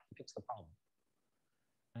seriously, we have to fix the problem.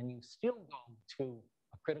 And you still go to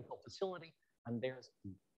a critical facility and there's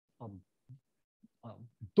a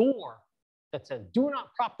door that says, do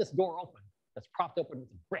not prop this door open, that's propped open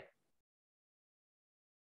with a brick.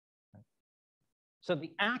 Okay. So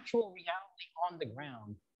the actual reality on the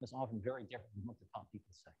ground is often very different than what the top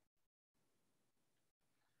people say.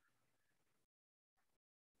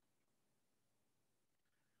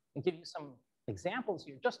 I'll give you some examples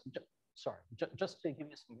here, just to give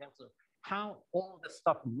you some examples of how all of this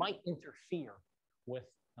stuff might interfere with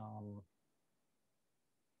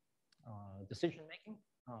decision-making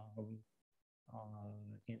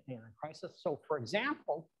in a crisis. So for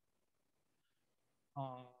example,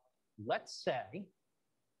 let's say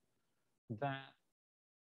that,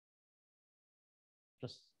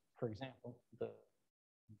 just for example,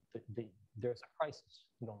 there's a crisis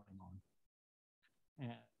going on.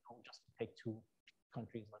 And just to take two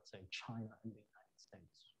countries, let's say China and the United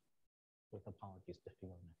States, with apologies to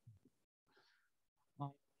Fiona.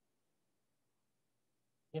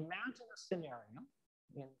 Imagine a scenario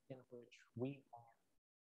in which we are,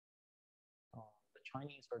 the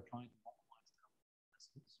Chinese are trying to mobilize their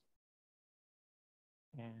missiles,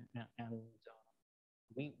 and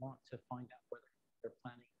we want to find out whether they're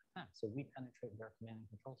planning an attack. So we penetrate their command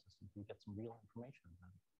and control systems. We get some real information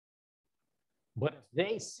about it. But if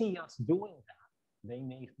they see us doing that, they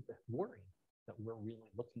may worry that we're really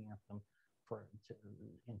looking at them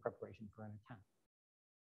in preparation for an attack.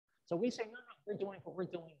 So we say, no, we're doing what we're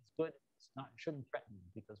doing is good. It's not, it shouldn't threaten you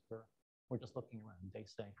because we're just looking around. They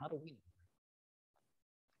say, how do we know?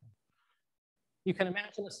 You can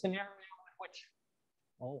imagine a scenario in which,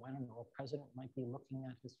 I don't know, a president might be looking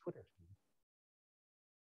at his Twitter feed,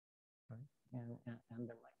 right? And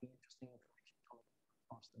there might be interesting information coming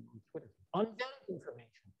across them on Twitter. Unvetted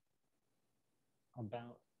information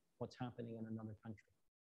about what's happening in another country.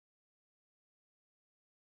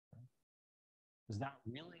 Okay. Is that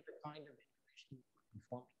really the kind of information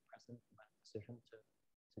informing the president about the decision to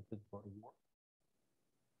go to war?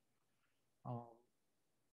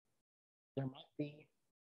 You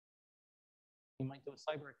might do a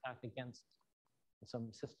cyber attack against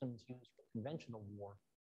some systems used for conventional war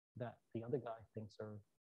that the other guy thinks are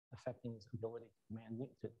affecting his ability to command,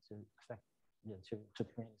 to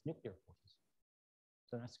train his nuclear forces.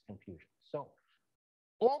 So that's confusion. So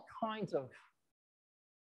all kinds of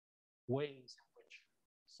ways in which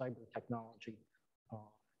cyber technology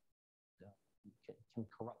can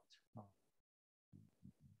corrupt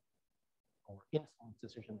or influence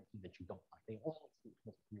decision-making that you don't like. They all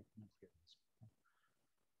include nuclear risk.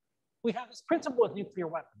 We have this principle with nuclear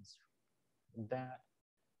weapons that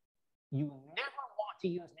you never want to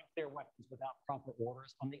use nuclear weapons without proper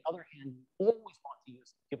orders. On the other hand, you always want to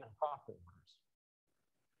use them given proper orders.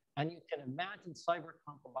 And you can imagine cyber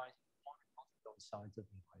compromising one or both of those sides of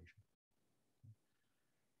the equation.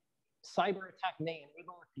 Cyber attack may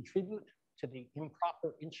enable or contribute to the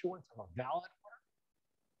improper issuance of a valid order,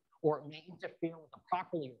 or it may interfere with a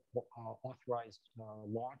properly authorized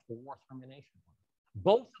launch or war termination order.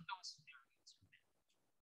 Both of those scenarios are managed.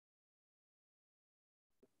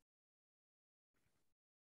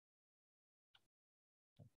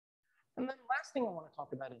 And then the last thing I want to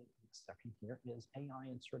talk about in this section here is AI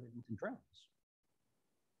inserted into drones.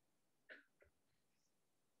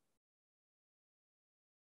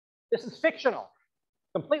 This is fictional,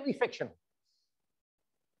 completely fictional.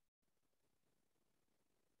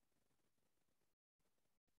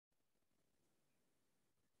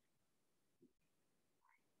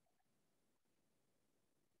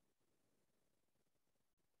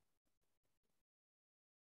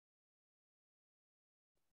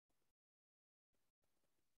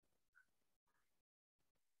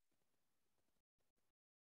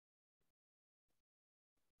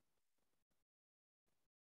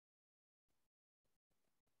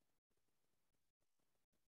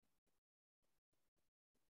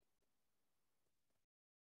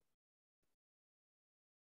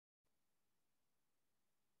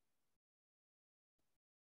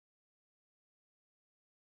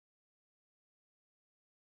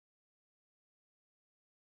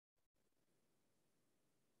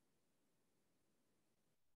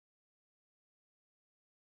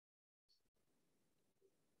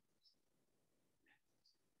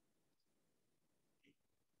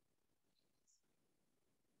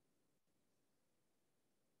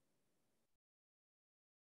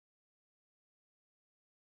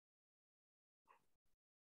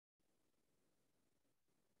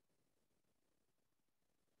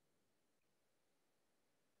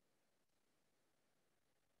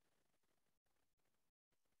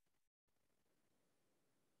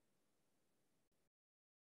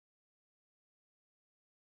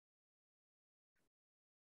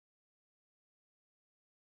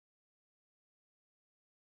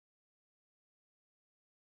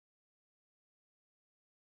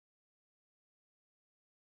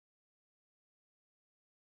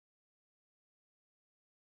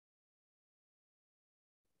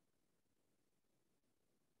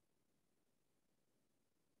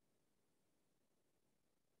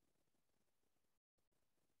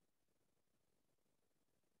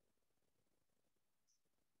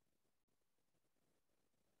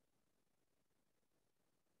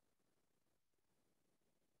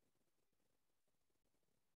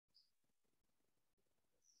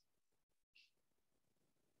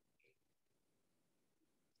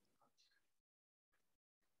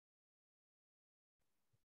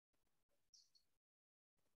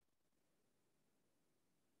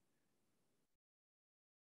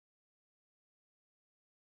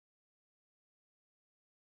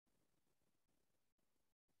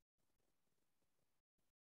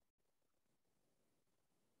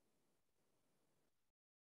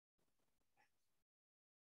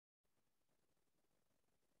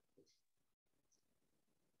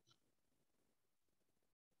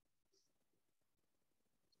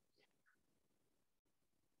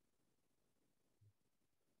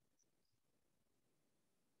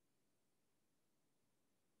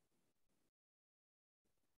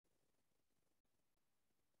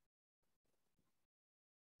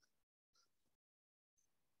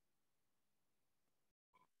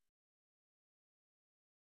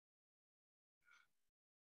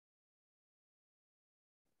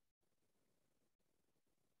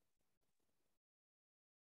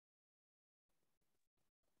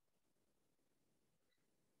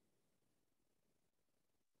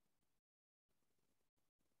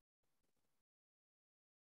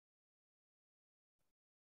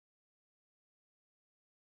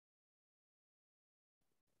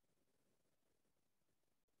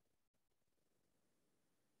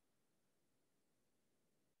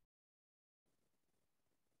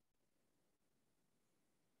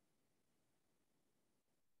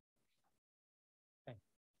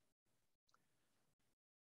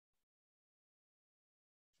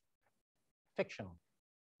 fictional,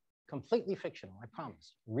 completely fictional, I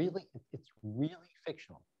promise. Really, it's really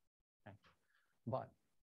fictional. Okay? But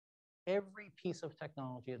every piece of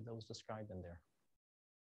technology that was described in there,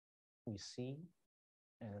 we see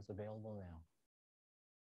and is available now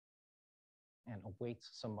and awaits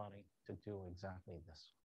somebody to do exactly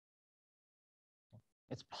this.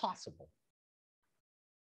 It's possible.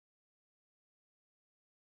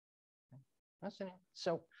 That's it.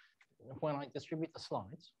 So when I distribute the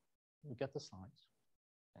slides, you get the slides.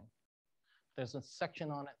 Okay. There's a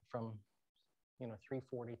section on it from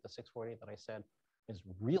 340 to 640 that I said is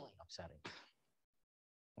really upsetting.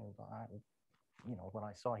 And what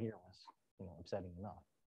I saw here was upsetting enough,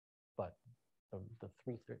 but the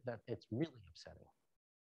 330 that it's really upsetting.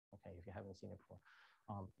 Okay, if you haven't seen it before,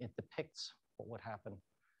 it depicts what would happen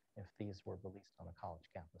if these were released on a college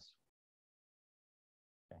campus.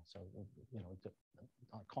 Okay, so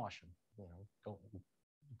caution. Go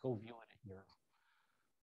view it at your.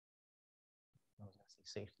 I was going to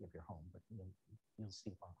say safety of your home, but you'll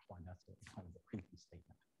see why that's kind of a creepy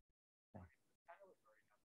statement. Okay.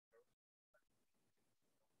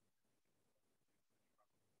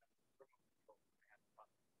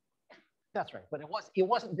 That's right, but it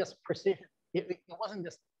wasn't just precision. It wasn't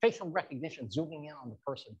just facial recognition zooming in on the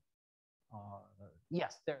person.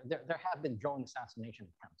 Yes, there have been drone assassination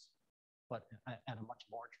attempts, but at a much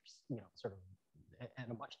larger, sort of at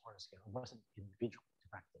a much larger scale. It wasn't individually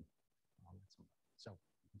directed. So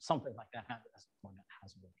something like that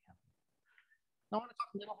hasn't really happened. Now I want to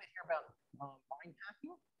talk a little bit here about mind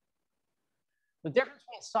hacking. The difference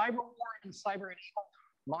between cyber war and cyber-enabled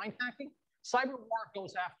mind hacking. Cyber war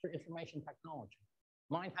goes after information technology.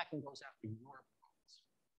 Mind hacking goes after your brains.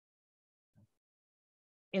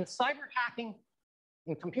 In cyber hacking,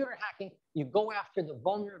 in computer hacking, you go after the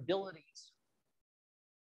vulnerabilities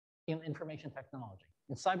in information technology.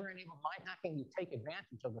 In cyber-enabled mind hacking, you take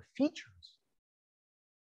advantage of the features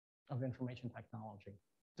of information technology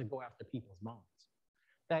to go after people's minds.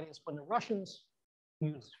 That is, when the Russians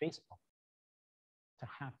used Facebook to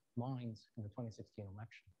hack minds in the 2016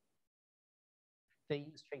 election, they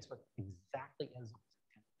used Facebook exactly as it was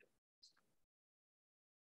intended to be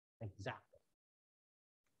used. Exactly.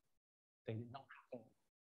 They did not hack it.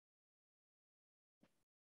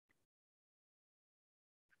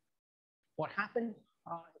 What happened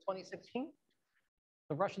in 2016?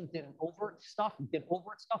 The Russians did overt stuff and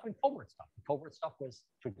covert stuff. The covert stuff was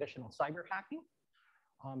traditional cyber hacking.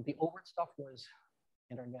 The overt stuff was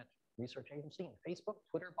Internet Research Agency and Facebook,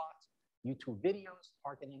 Twitter bots, YouTube videos,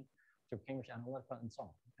 targeting through Cambridge Analytica, and so on.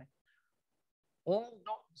 Okay? All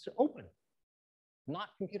those open, not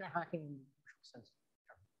computer hacking in the usual sense.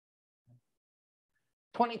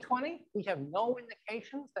 2020, we have no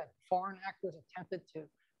indications that foreign actors attempted to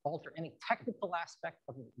alter any technical aspect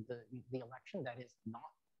of the election that is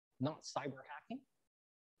not cyber hacking.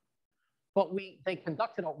 But they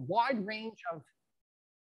conducted a wide range of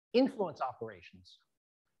influence operations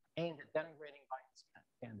aimed at denigrating Biden's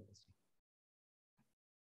candidacy.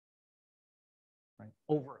 Right?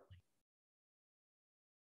 Overtly.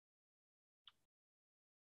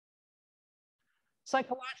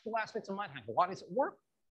 Psychological aspects of mind hacking. Why does it work?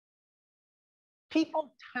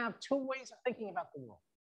 People have two ways of thinking about the world.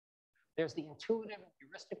 There's the intuitive and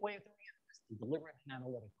heuristic way of doing it. There's the deliberate and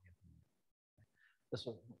analytic way of doing it. This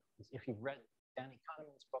was, if you've read Danny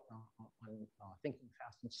Kahneman's book on Thinking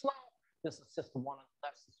Fast and Slow, this is system 1 on the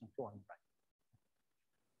left, system 2 on the right.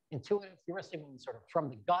 Intuitive, heuristic means sort of from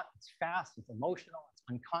the gut. It's fast, it's emotional, it's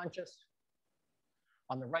unconscious.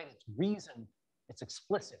 On the right, it's reason, it's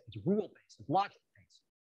explicit, it's rule-based, it's logic-based.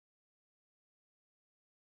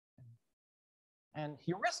 And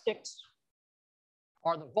heuristics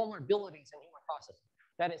are the vulnerabilities in human processing.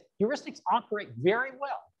 That is, heuristics operate very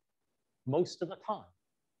well most of the time,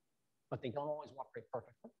 but they don't always operate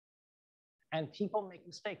perfectly. And people make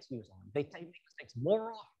mistakes using them. They make mistakes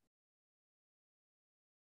more often.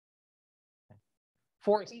 Okay.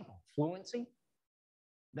 For example, fluency.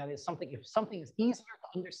 That is something, if something is easier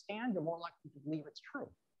to understand, you're more likely to believe it's true.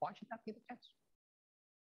 Why should that be the case?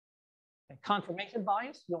 Okay. Confirmation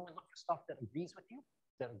bias, you only look for stuff that agrees with you,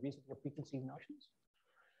 that agrees with your preconceived notions.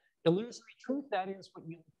 Illusory truth, that is what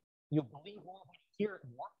you believe more when you hear it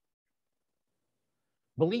more.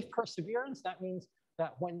 Belief perseverance, that means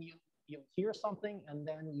that when you hear something and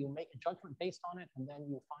then you make a judgment based on it, and then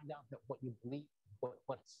you find out that what you believe,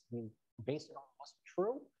 what's you base it on wasn't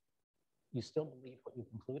true, you still believe what you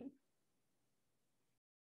concluded.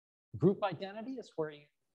 Group identity is where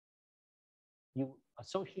you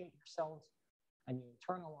associate yourselves and you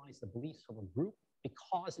internalize the beliefs of a group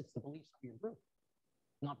because it's the beliefs of your group,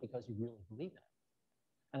 not because you really believe in it.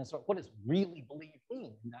 And so what does really believe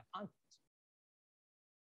mean in that context?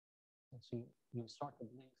 And so you start to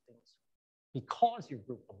believe things because your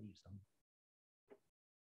group believes them.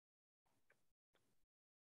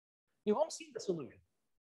 You've all seen this illusion,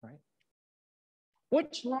 right?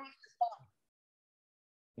 Which line is long?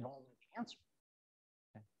 You don't know the answer.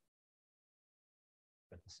 Okay.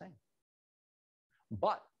 They're the same.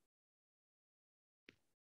 But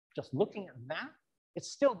just looking at that, it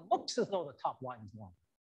still looks as though the top line is longer.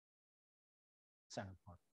 Center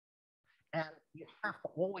part. And you have to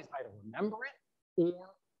always either remember it or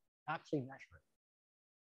actually measure it.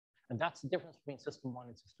 And that's the difference between system 1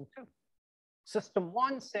 and system 2. System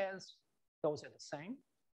 1 says those are the same.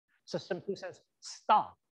 System 2 says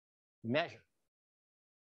stop, measure.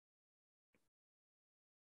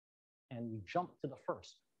 And you jump to the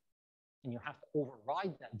first. And you have to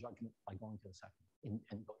override that judgment by going to the second and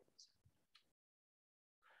going to the second.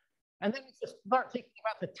 And then we just start thinking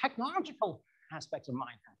about the technological aspects of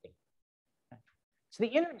mind hacking. Okay. It's the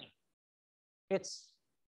internet. It's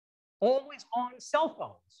always on cell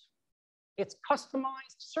phones. It's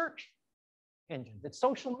customized search engines. It's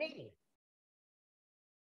social media.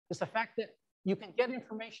 It's the fact that you can get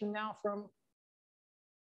information now from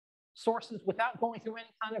sources without going through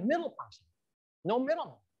any kind of middle person. No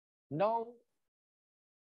middleman, no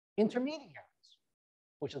intermediaries,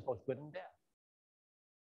 which is both good and bad.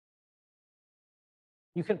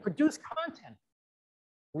 You can produce content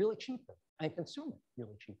really cheaply and consume it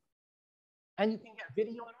really cheaply. And you can get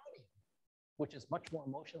video and audio, which is much more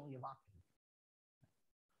emotionally evocative.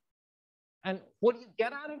 And what do you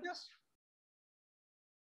get out of this?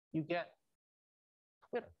 You get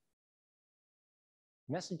Twitter.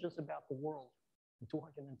 Messages about the world in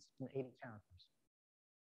 280 characters.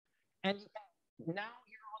 And you can, now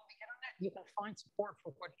you're on the internet, you can find support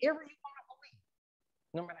for whatever you want to believe,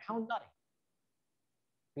 no matter how nutty.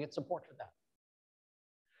 You get support for that.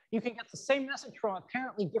 You can get the same message from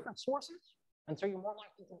apparently different sources, and so you're more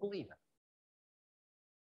likely to believe it.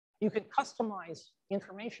 You can customize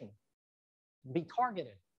information, be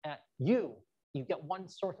targeted at you. You get one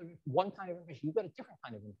source of one kind of information, you get a different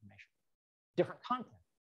kind of information, different content,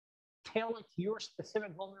 tailored to your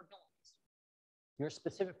specific vulnerabilities, your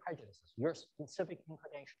specific prejudices, your specific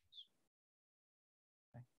inclinations.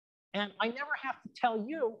 Okay? And I never have to tell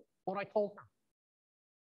you what I told her.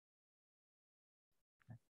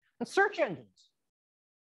 Okay? And search engines,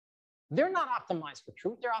 they're not optimized for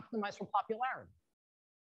truth, they're optimized for popularity.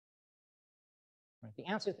 Right? The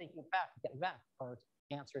answers that you get back are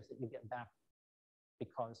answers that you get back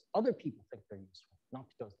because other people think they're useful, not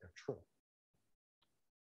because they're true.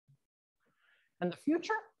 And the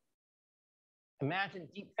future, imagine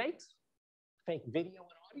deep fakes, fake video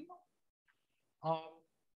and audio.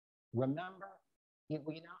 Remember,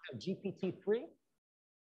 we now have GPT-3,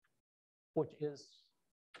 which is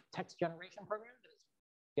a text generation program that is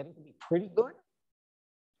getting to be pretty good.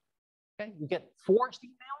 Okay, you get forged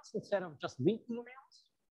emails instead of just leaked emails.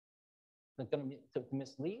 They're going to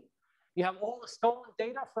mislead. You have all the stolen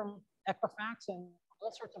data from Equifax and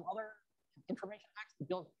all sorts of other information hacks to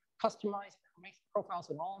build customized information profiles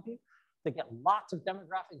in all of you. They get lots of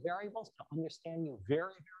demographic variables to understand you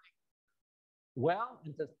very, very well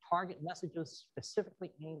and to target messages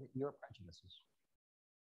specifically aimed at your prejudices.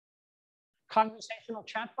 Conversational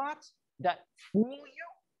chatbots that fool you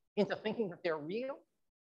into thinking that they're real.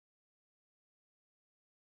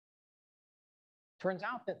 Turns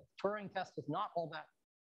out that the Turing test is not all that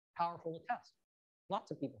powerful a test.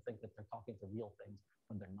 Lots of people think that they're talking to real things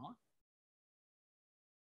when they're not.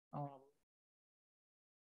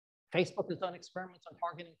 Facebook has done experiments on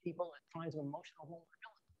targeting people at times of emotional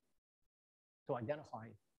vulnerability to identify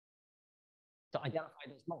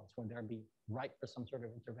those moments when they'd be ripe for some sort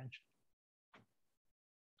of intervention.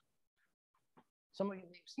 Some of you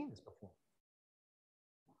may have seen this before.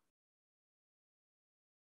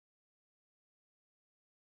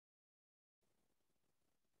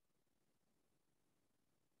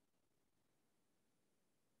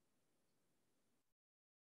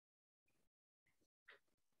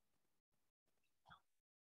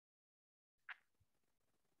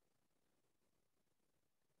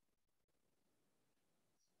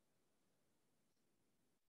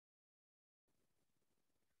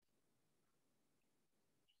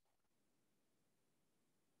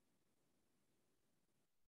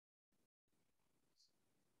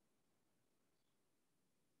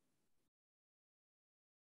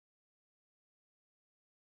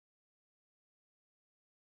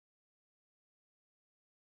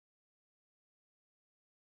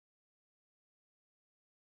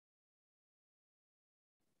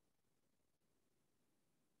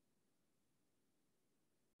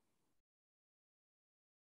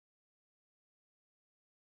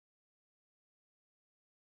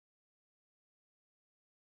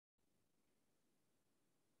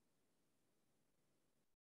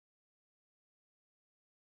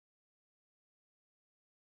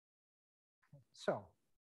 So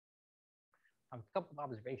I have a couple of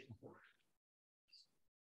observations for you.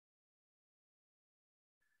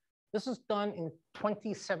 This was done in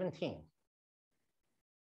 2017.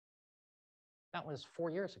 That was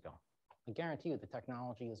 4 years ago. I guarantee you the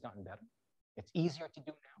technology has gotten better. It's easier to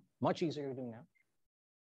do now, much easier to do now.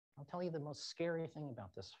 I'll tell you the most scary thing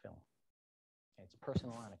about this film. Okay, it's a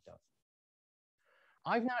personal anecdote.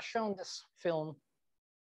 I've now shown this film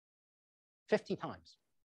 50 times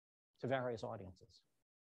to various audiences.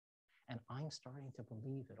 And I'm starting to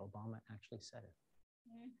believe that Obama actually said it.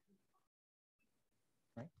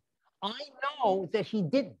 Right? I know that he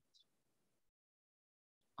didn't.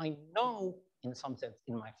 I know, in some sense,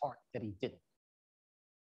 in my heart, that he didn't.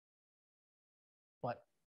 But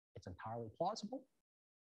it's entirely plausible.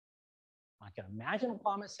 I can imagine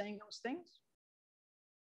Obama saying those things.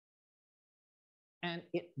 And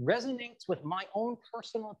it resonates with my own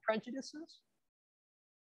personal prejudices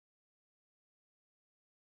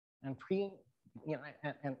and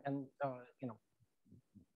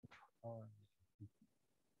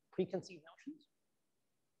preconceived notions.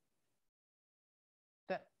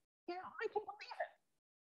 That, yeah, I can believe it.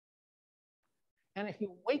 And if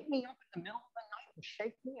you wake me up in the middle of the night and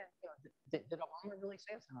shake me, and did Obama really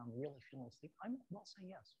say this? And I'm really feeling asleep, I will say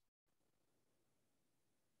yes.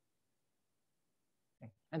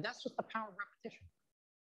 Okay. And that's just the power of repetition.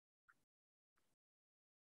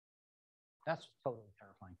 That's totally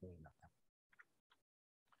terrifying to me about that.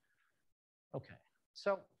 Okay,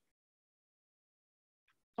 so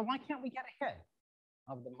why can't we get ahead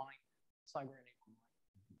of the cyber-enabled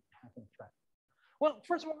hacking threat? Well,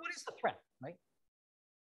 first of all, what is the threat, right?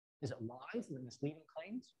 Is it lies? Is it misleading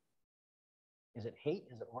claims? Is it hate?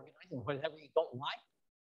 Is it organizing? Whatever you don't like,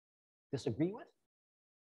 disagree with?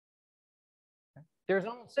 Okay. There's an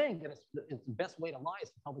old saying that it's the best way to lie is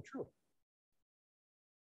to tell the truth.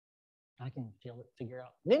 I can figure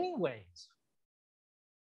out many ways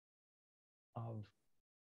of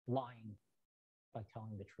lying by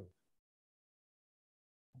telling the truth.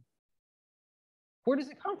 Where does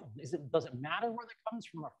it come from? Does it matter whether it comes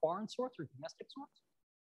from a foreign source or domestic source?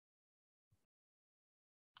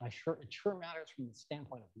 It sure matters from the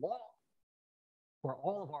standpoint of law, where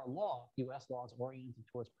all of our law, US law, is oriented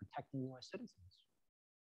towards protecting US citizens.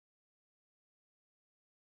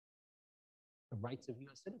 The rights of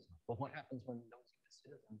US citizens. But what happens when those US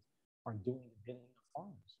citizens are doing the bidding of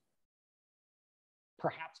foreigners?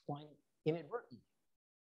 Perhaps inadvertently.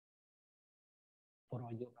 What do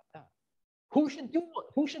I do about that? Who should deal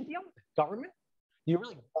with it? Government? Do you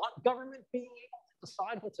really want government being able to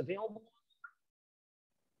decide what's available?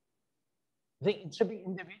 It should be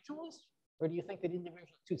individuals, or do you think that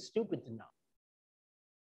individuals are too stupid to know?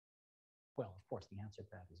 Well, of course, the answer to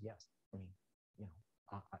that is yes. I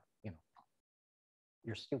mean,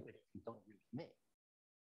 you're stupid if you don't agree with me,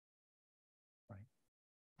 right?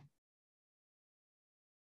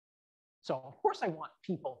 So of course I want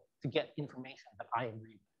people to get information that I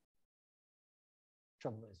agree with.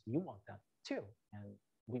 Trouble is, you want that too, and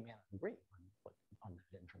we may not agree on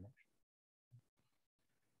that information.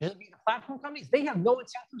 Should it be the platform companies? They have no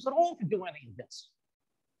incentives at all to do any of this,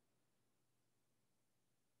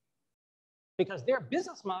 because their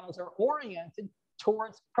business models are oriented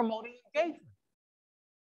towards promoting engagement.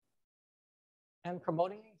 And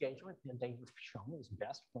promoting engagement, they've shown, is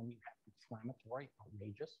best when you have inflammatory,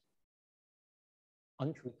 outrageous,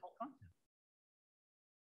 untruthful content,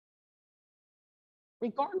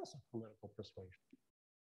 regardless of political persuasion.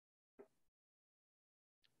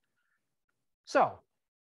 So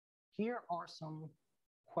here are some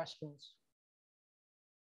questions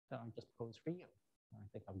that I just posed for you. I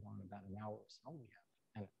think I've gone about an hour or so.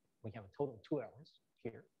 We have a total of 2 hours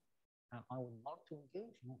here. And I would love to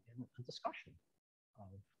engage you in a discussion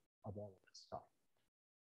of all of this stuff.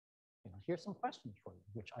 Here's some questions for you,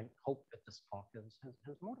 which I hope that this talk has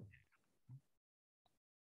motivated.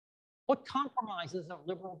 What compromises of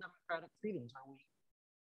liberal democratic freedoms are we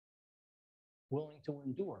willing to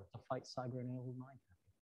endure to fight cyber-enabled mind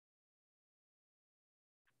hacking?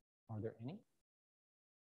 Are there any?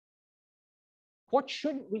 What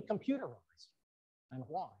shouldn't we computerize and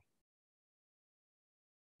why?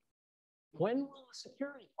 When will the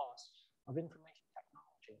security costs of information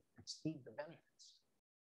technology exceed the benefits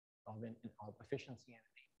of efficiency and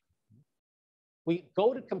enablement? We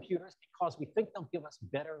go to computers because we think they'll give us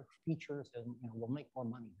better features and we'll make more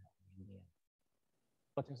money in the end.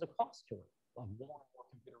 But there's a cost to it of more and more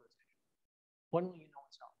computerization. When will you know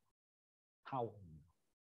it's not? How will you know?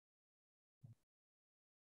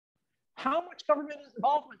 How much government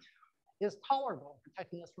involvement is tolerable in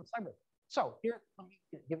protecting us from cyber? So here, let me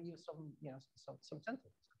give you some sense of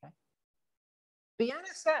this, okay? The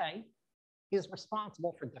NSA is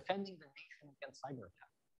responsible for defending the nation against cyber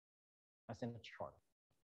attack. That's in its charter.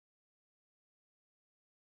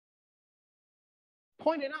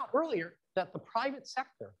 Pointed out earlier that the private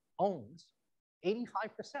sector owns 85%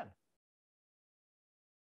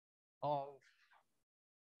 of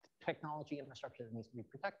technology infrastructure that needs to be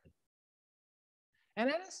protected.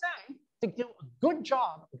 And NSA, to do a good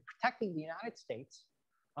job of protecting the United States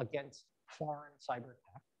against foreign cyber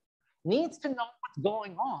attack, needs to know what's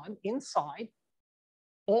going on inside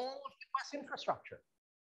all of US infrastructure,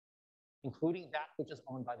 including that which is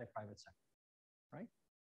owned by the private sector, right?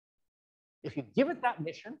 If you give it that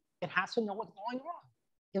mission, it has to know what's going on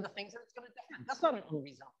in the things that it's going to defend. That's not an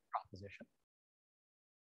unreasonable proposition.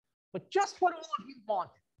 But just what all of you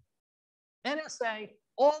wanted, NSA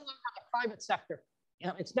all over the private sector, you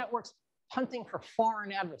know, its networks hunting for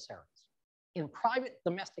foreign adversaries in private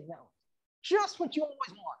domestic networks. Just what you always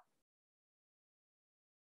want.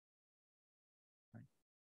 Right?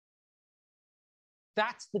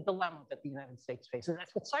 That's the dilemma that the United States faces.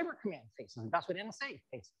 That's what Cyber Command faces. And that's what NSA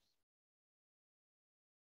faces.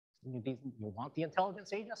 You want the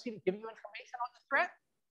intelligence agency to give you information on the threat?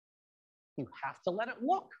 You have to let it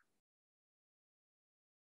look.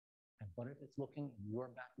 And what if it's looking in your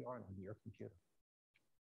backyard on your computer?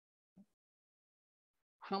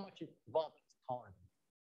 How much involvement is tolerable?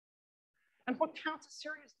 And what counts as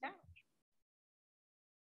serious damage?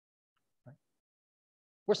 Right?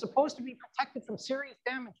 We're supposed to be protected from serious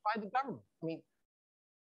damage by the government. I mean,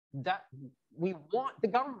 that we want the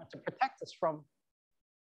government to protect us from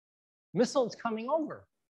missiles coming over.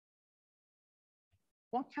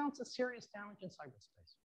 What counts as serious damage in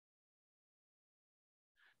cyberspace?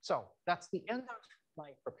 So that's the end of my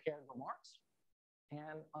prepared remarks.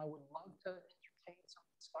 And I would love to entertain some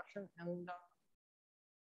discussion and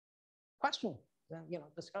question, you know,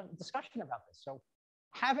 discussion about this. So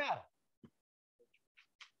have at it.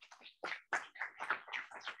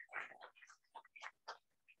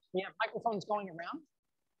 We have microphones going around.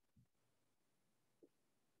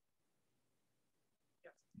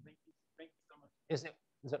 Yes, thank you so much. Is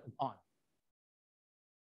it on?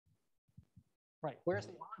 Right, where's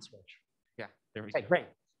the on switch? Yeah, there we Okay, go. great.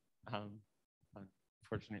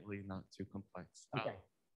 Unfortunately, not too complex. Okay.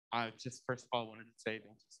 I just first of all wanted to say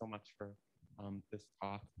thank you so much for this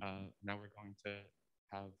talk. Now we're going to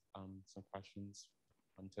have some questions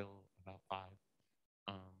until about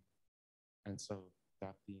 5. And so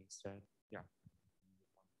that being said, yeah.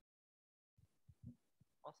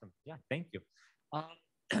 Awesome. Yeah, thank you.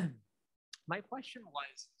 My question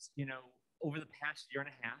was, you know, over the past year and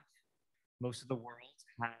a half, most of the world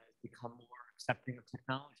has become more accepting of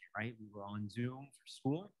technology, right? We were on Zoom for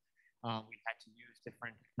school. We had to use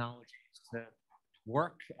different technologies to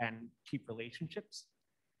work and keep relationships.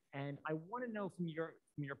 And I want to know from your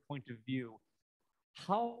point of view,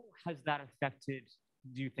 how has that affected,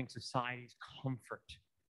 do you think, society's comfort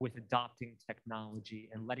with adopting technology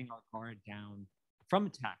and letting our guard down from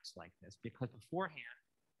attacks like this? Because beforehand,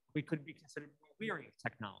 we could be considered more weary of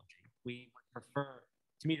technology. We would prefer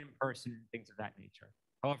to meet in person and things of that nature.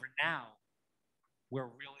 However, now we're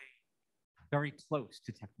really very close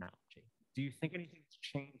to technology. Do you think anything's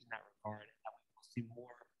changed in that regard and that we will see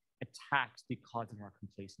more attacks because of our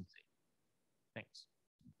complacency? Thanks.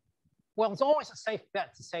 Well, it's always a safe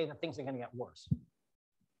bet to say that things are going to get worse,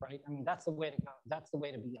 right? I mean, that's the way to go. That's the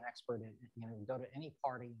way to be an expert. You know, you go to any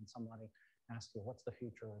party and somebody asks you, what's the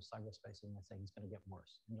future of cyberspace? And they say it's going to get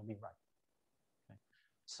worse, and you'll be right. Okay.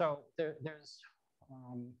 So there's, you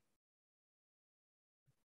know,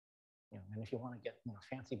 and if you want to get, you know,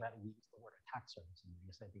 fancy about it, you use the word attack surface. And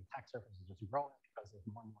you say the attack surface is just growing because there's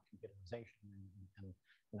more and more computerization, and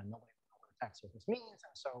you know, nobody knows what attack surface means.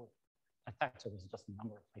 And so attack surface is just a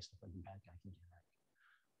number of places where the bad guy can get at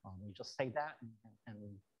you. You just say that,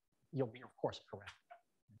 and you'll be, of course, correct.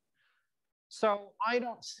 So I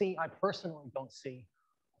personally don't see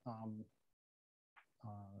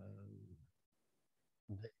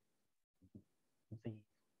the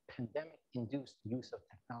pandemic-induced use of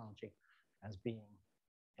technology as being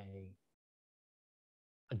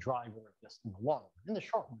a driver of this in the long run. In the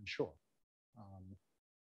short run, sure.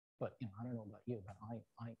 But you know, I don't know about you, but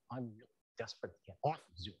I'm really desperate to get off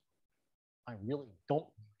of Zoom. I really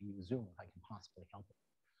don't want to use Zoom if I can possibly help it.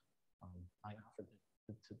 I offered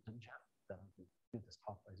to Jeff that I could do this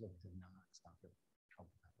talk by Zoom. He said, no, it's not really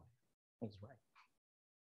trouble that way. He's right.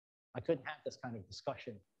 I couldn't have this kind of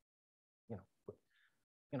discussion, you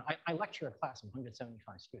know. I lecture a class of 175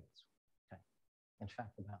 students. Okay, in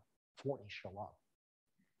fact, about 40 show up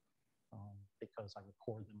because I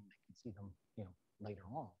record them and they can see them, you know, later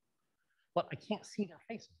on. but I can't see their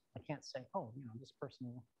faces. I can't say, oh, this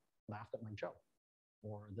person laughed at my joke,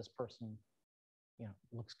 or this person,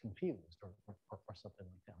 looks confused, or something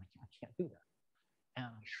like that. I can't do that. And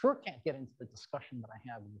I sure can't get into the discussion that I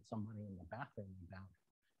have with somebody in the bathroom about,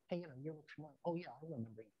 hey, you look familiar. Oh yeah, I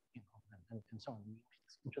remember, and so on. You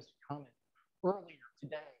made just a comment earlier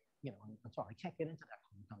today, and so on. I can't get into that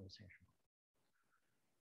kind of conversation.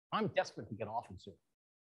 I'm desperate to get off of Zoom.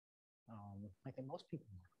 I think most people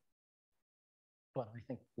are. But I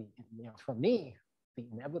think for me, the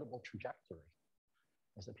inevitable trajectory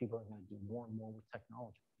is that people are going to do more and more with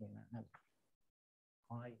technology. And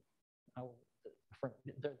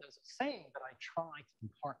there's a saying that I try to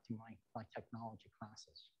impart to my technology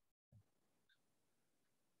classes.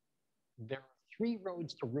 There are 3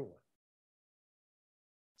 roads to ruin.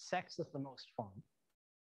 Sex is the most fun.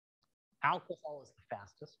 Alcohol is the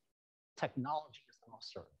fastest. Technology is the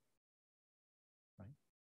most certain. Right?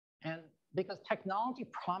 And because technology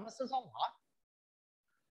promises a lot,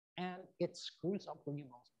 and it screws up when you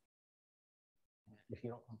most if you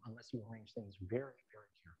don't, unless you arrange things very, very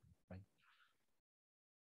carefully, right?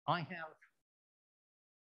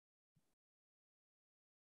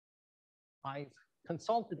 I've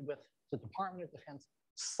consulted with the Department of Defense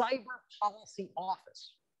Cyber Policy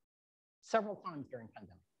Office several times during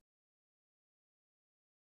pandemic.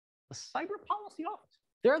 The Cyber Policy Office,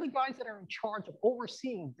 they're the guys that are in charge of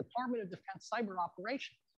overseeing Department of Defense cyber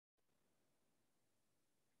operations.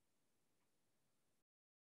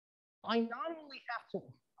 I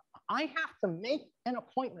have to make an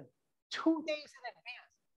appointment 2 days in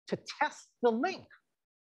advance to test the link.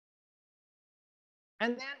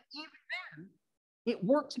 And then even then, it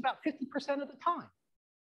works about 50% of the time.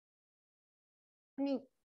 I mean,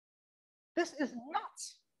 this is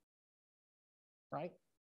nuts, right?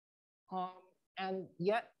 And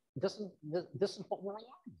yet, this is what we're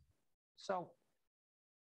allowed. So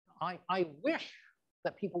I wish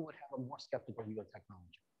that people would have a more skeptical view of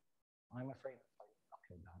technology. I'm afraid I'm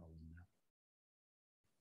uphill battle in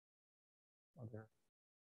that.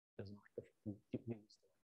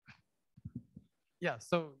 Yeah,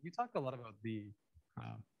 so you talked a lot about the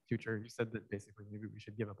future. You said that basically maybe we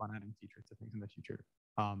should give up on adding features to things in the future.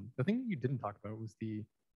 The thing that you didn't talk about was the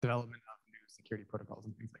development of new security protocols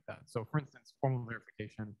and things like that. So for instance, formal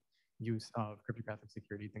verification, use of cryptographic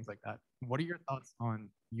security, things like that. What are your thoughts on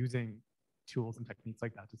using tools and techniques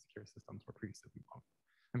like that to secure systems where previously we won't?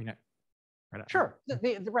 I mean, sure.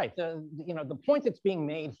 The point that's being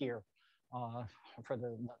made here for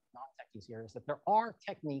the non-techies here is that there are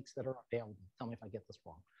techniques that are available. Tell me if I get this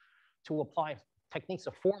wrong. To apply techniques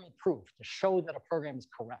of formal proof to show that a program is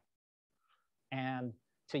correct, and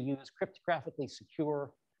to use cryptographically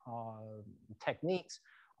secure techniques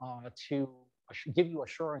to give you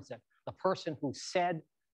assurance that the person who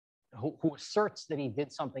who asserts that he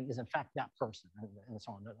did something is in fact that person, and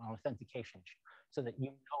so on, an authentication issue, so that you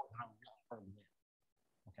know that I'm really Herb Lin.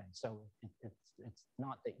 Okay, so it's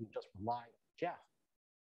not that you just rely on Jeff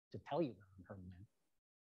to tell you that I'm Herb Lin,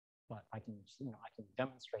 but I can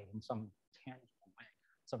demonstrate in some tangible way,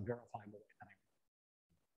 some verifiable way that I'm.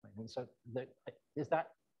 Right? And so is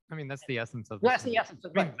that? I mean, that's the essence of. That's the essence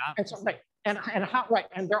of right. And so right. And how right?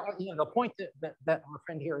 And there are the point that our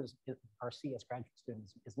friend here our CS graduate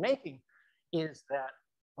students is making is that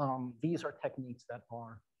these are techniques that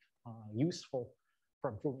are useful for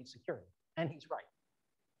improving security, and he's right.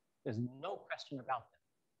 There's no question about that.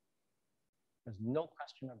 There's no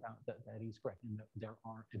question about that he's correct, and that there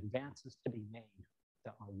are advances to be made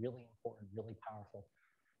that are really important, really powerful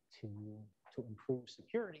to improve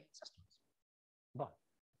security in systems. But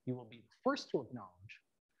you will be the first to acknowledge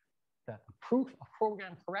that the proof of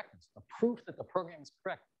program correctness, the proof that the program is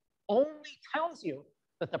correct, only tells you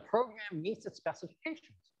that the program meets its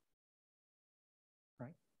specifications,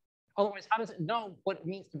 right? Otherwise, how does it know what it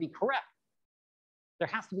means to be correct? There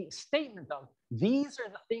has to be a statement of, these are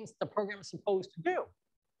the things the program is supposed to do,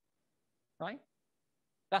 right?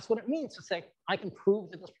 That's what it means to say, I can prove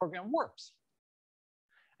that this program works.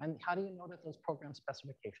 And how do you know that those program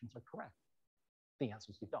specifications are correct? The answer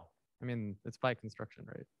is you don't. I mean, it's by construction,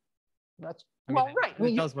 right? That's right.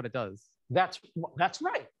 It does what it does. That's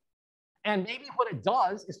right. And maybe what it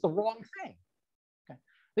does is the wrong thing. Okay.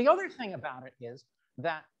 The other thing about it is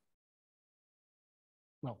that,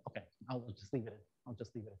 well, okay, I'll just leave it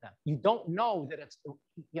at that. You don't know that it's,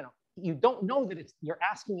 you don't know that you're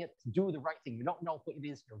asking it to do the right thing. You don't know what it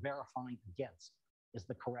is you're verifying against is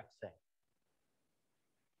the correct thing.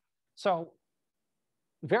 So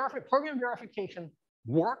program verification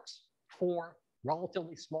works for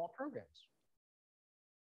relatively small programs,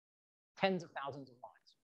 tens of thousands of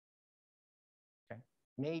lines. Okay,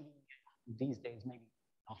 maybe these days maybe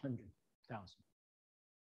 100,000.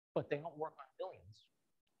 But they don't work on billions.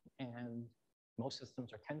 And most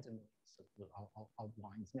systems are tens of millions of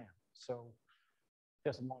lines now. So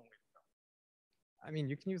there's a long way to go. I mean,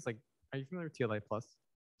 you can use like, are you familiar with TLA plus? Do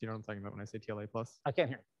you know what I'm talking about when I say TLA plus? I can't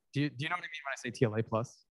hear. Do you know what I mean when I say TLA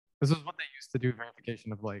plus? This is what they used to do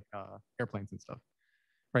verification of like airplanes and stuff,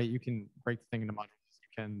 right? You can break the thing into modules.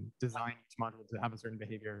 You can design each module to have a certain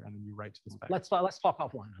behavior, and then you write to the spec. Let's talk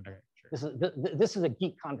offline. Okay, sure. This is a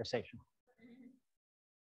geek conversation.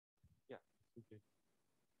 Yeah. Okay.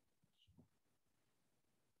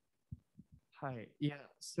 Hi, yeah,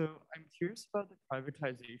 so I'm curious about the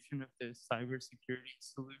privatization of the cybersecurity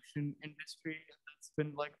solution industry that's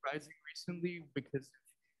been like rising recently because of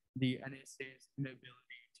the NSA's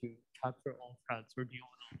inability to capture all threats or deal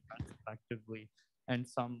with all threats effectively. And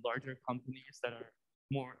some larger companies that are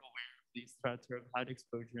more aware of these threats or have had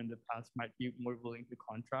exposure in the past might be more willing to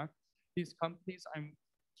contract these companies. I'm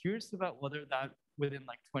curious about whether that within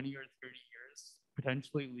like 20 or 30 years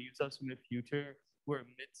potentially leaves us in a future where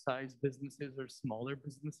mid-sized businesses or smaller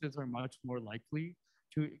businesses are much more likely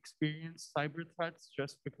to experience cyber threats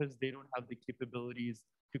just because they don't have the capabilities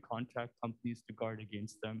to contact companies to guard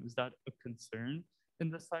against them. Is that a concern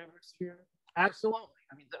in the cyber sphere? Absolutely.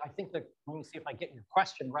 I mean, I think that, let me see if I get your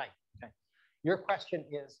question right. Okay. Your question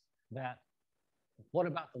is that, what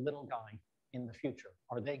about the little guy in the future?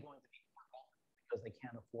 Are they going to be more vulnerable because they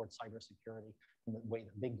can't afford cybersecurity in the way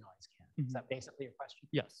the big guys can? Mm-hmm. Is that basically your question?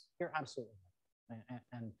 Yes. You're absolutely right.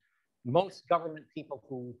 And most government people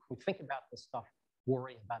who think about this stuff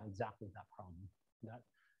worry about exactly that problem. That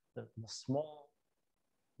the small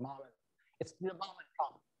mom, it's the mom and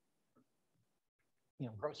pop,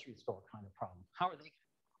 grocery store kind of problem. How are they going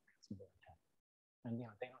to ransomware attack? And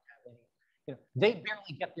they don't have any, they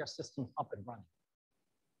barely get their systems up and running,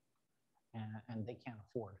 and they can't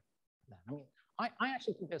afford that. I mean, I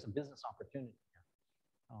actually think there's a business opportunity here.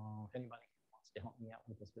 If anybody to help me out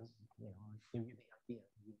with this business, I'll give you the idea,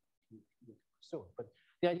 you pursue it. But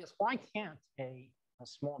the idea is, why can't a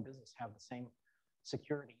small business have the same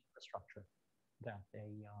security infrastructure that a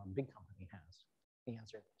big company has? The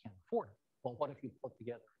answer is they can't afford it. Well, what if you put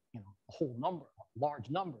together, a large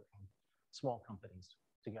number of small companies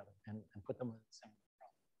together and put them in the same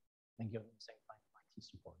problem and give them the same kind of IT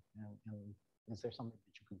support? And is there something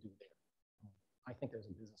that you could do there? I think there's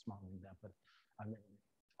a business model in that, but I've never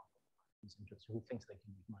interest, who thinks they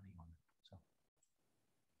can make money on it. So,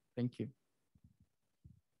 thank you.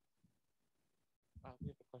 We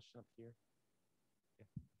have a question up here. Yeah.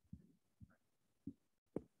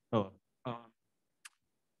 Hello.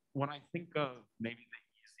 When I think of maybe the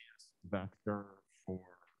easiest vector for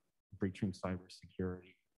breaching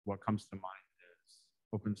cybersecurity, what comes to mind is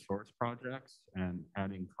open source projects and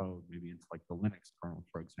adding code, maybe into like the Linux kernel,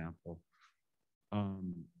 for example.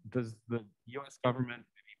 Does the US government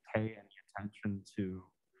maybe pay any attention to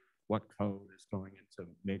what code is going into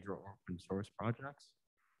major open source projects?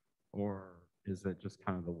 Or is it just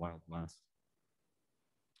kind of the Wild West?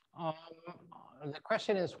 The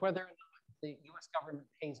question is whether or not the US government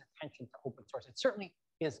pays attention to open source. It certainly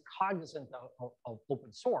is cognizant of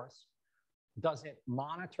open source. Does it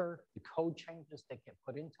monitor the code changes that get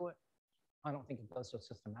put into it? I don't think it does so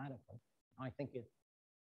systematically. I think it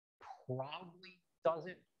probably does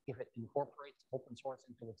it if it incorporates open source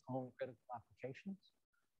into its own critical applications,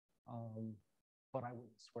 but I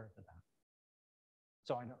wouldn't swear to that.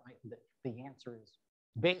 So the answer is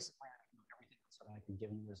basically everything else that I can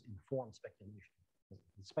give you is informed speculation.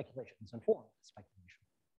 Speculation is informed speculation.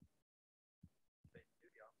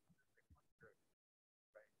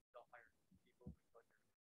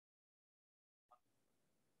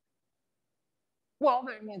 Well,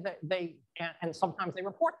 I mean, and sometimes they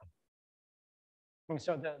report them. I mean,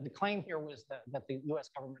 so the claim here was that the US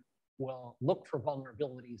government will look for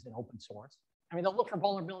vulnerabilities in open source. I mean, they'll look for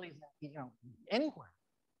vulnerabilities, anywhere.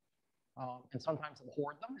 And sometimes they'll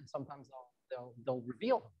hoard them, and sometimes they'll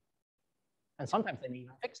reveal them. And sometimes they may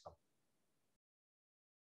even fix them.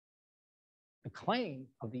 The claim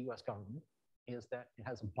of the US government is that it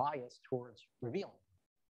has a bias towards revealing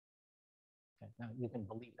them. Okay, now, you can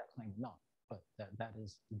believe that claim or not, but that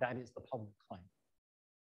is the public claim.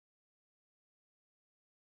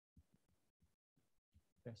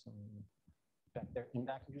 There's some back there, in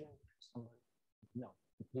back of you, somebody, no,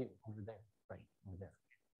 you, over there, right, over there.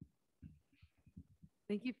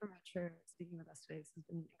 Thank you very much for speaking with us today. This has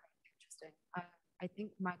been incredibly interesting. I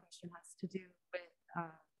think my question has to do with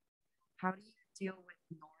how do you deal with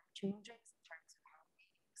norm changes in terms of how we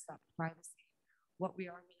accept privacy, what we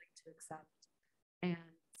are willing to accept,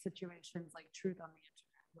 and situations like truth on the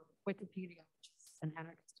internet, or Wikipedia, which is an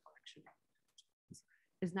anarchist collection transaction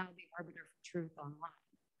is now the arbiter for truth online.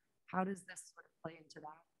 How does this sort of play into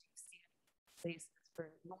that? Do you see any places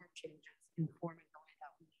for norm changes informing the way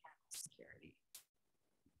that we handle security?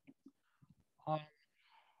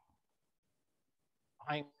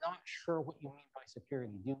 I'm not sure what you mean by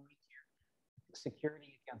security. Do you mean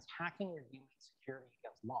security against hacking, or do you mean security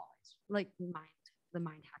against lies? Like the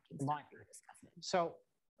mind hacking stuff we were discussing. So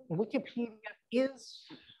Wikipedia is,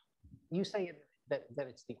 you say that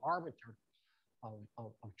it's the arbiter of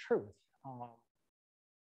truth.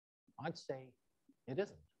 I'd say it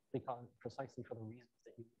isn't, because precisely for the reasons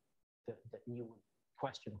that you would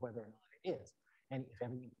question whether or not it is. And if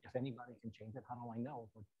anybody can change it, how do I know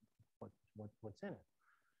what's in it?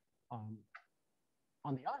 On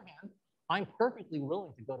the other hand, I'm perfectly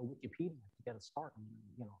willing to go to Wikipedia to get a start on,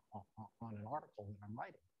 on an article that I'm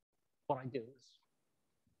writing. What I do is,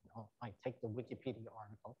 I take the Wikipedia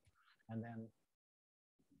article, and then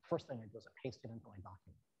first thing I do is I paste it into my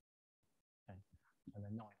document. Okay? And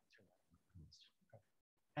then no, I don't do that. Okay?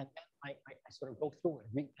 And then I sort of go through it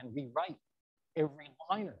and rewrite every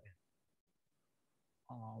line of it.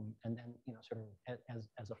 And then, sort of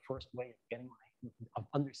as a first way of getting of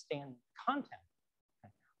understanding content.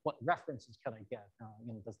 Okay? What references can I get?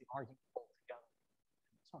 Does the argument hold together?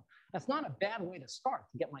 So that's not a bad way to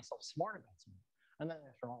start to get myself smart about something. And then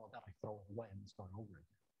after all of that, I throw it away and start over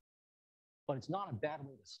again. But it's not a bad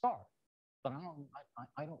way to start. But I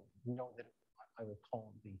don't know that I would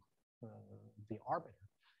call it the arbiter.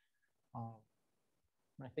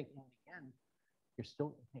 And I think in the end, you're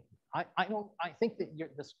still. I think that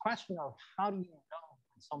this question of how do you know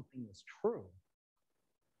when something is true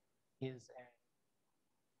is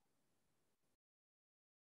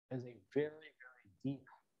a very, very deep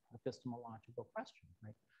epistemological question,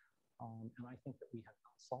 right? And I think that we have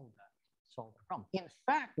not solved that problem. In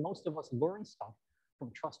fact, most of us learn stuff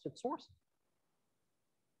from trusted sources.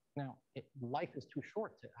 Now, life is too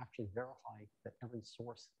short to actually verify that every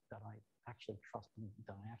source that I actually trust is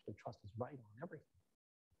right on everything.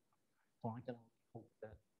 So I can only hope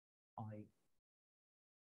that I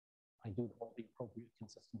do all the appropriate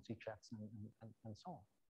consistency checks and so on.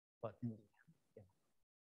 But in the end,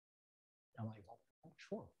 am I wrong? Oh,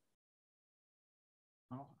 sure.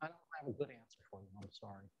 I don't have a good answer for you. I'm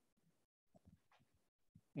sorry.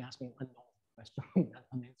 You asked me a no question, an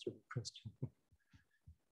unanswered question.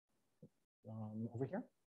 Over here.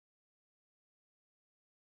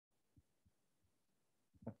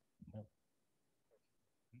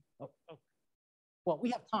 Oh. Well, we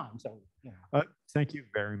have time, so Thank you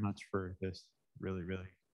very much for this really, really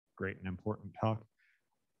great and important talk.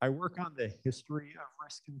 I work on the history of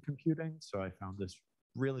risk in computing, so I found this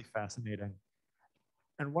really fascinating.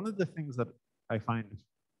 And one of the things that I find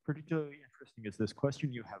particularly interesting is this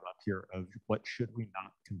question you have up here of what should we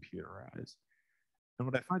not computerize? And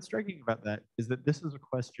what I find striking about that is that this is a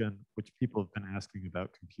question which people have been asking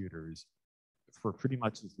about computers for pretty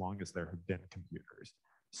much as long as there have been computers.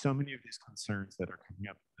 So many of these concerns that are coming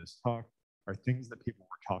up in this talk are things that people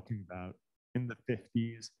were talking about in the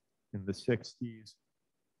 50s, in the 60s.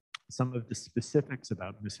 Some of the specifics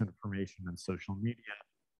about misinformation and social media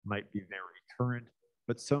might be very current,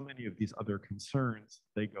 but so many of these other concerns,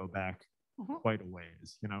 they go back quite a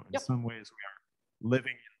ways. In some ways we are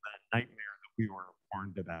living in the nightmare that we were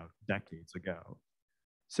warned about decades ago.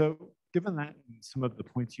 So given that and some of the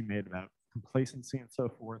points you made about complacency and so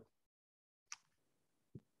forth,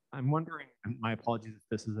 I'm wondering, and my apologies if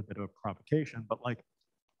this is a bit of a provocation, but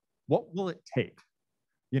what will it take?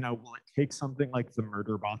 Will it take something like the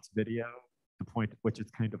Murderbots video, the point at which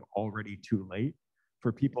it's kind of already too late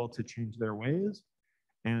for people to change their ways?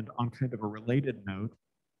 And on kind of a related note,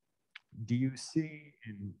 do you see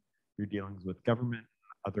in your dealings with government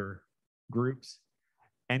and other groups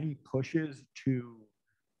any pushes to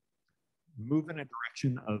move in a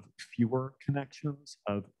direction of fewer connections,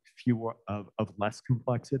 of less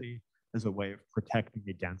complexity as a way of protecting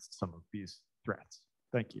against some of these threats?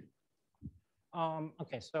 Thank you.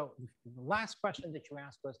 Okay, so the last question that you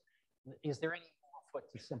asked was, is there any more foot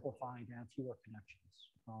to simplify and have fewer connections?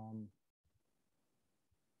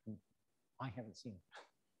 I haven't seen it.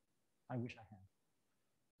 I wish I had.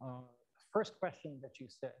 The first question that you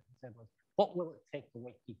said was, what will it take to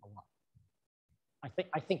wake people up? I think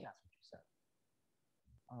that's what you said.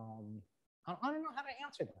 I don't know how to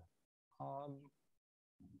answer that.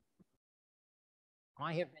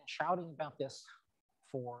 I have been shouting about this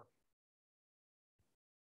for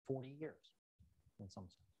 40 years, in some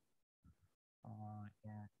sense.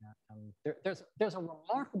 There's a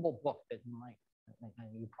remarkable book that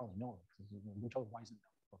and you probably know it, because it's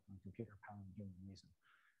Weisenfeld's book on computer power and human reason.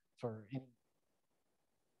 For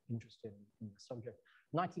any interested in the subject.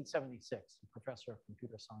 1976, a professor of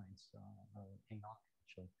computer science, AI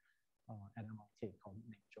actually, at MIT,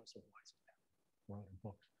 named Joseph Weizenbaum, wrote a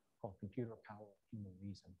book called Computer Power of Human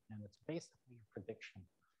Reason. And it's basically a prediction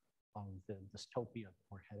of the dystopia that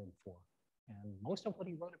we're headed for. And most of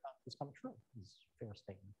what he wrote about has come true, is a fair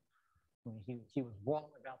statement. I mean, he was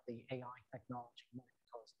wrong about the AI technology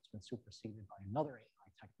because it's been superseded by another AI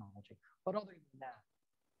technology. But other than that,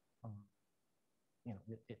 you know,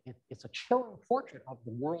 it's a chilling portrait of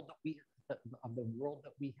the world that we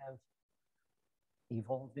have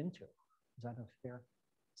evolved into. Is that a fair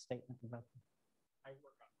statement about that? I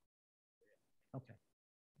work on it. Okay.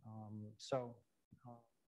 So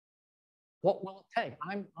what will it take?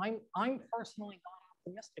 I'm personally not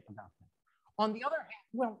optimistic about that. On the other hand,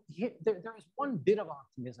 well, there is one bit of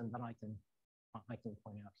optimism that I can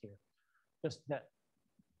point out here, just that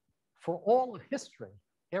for all of history,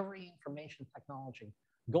 every information technology,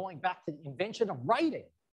 going back to the invention of writing,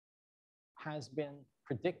 has been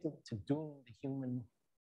predicted to doom human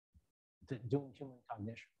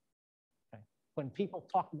cognition. Okay? When people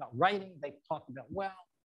talk about writing, they talk about, well,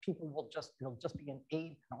 it'll just be an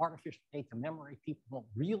aid, an artificial aid to memory. People won't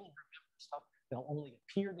really remember stuff. They'll only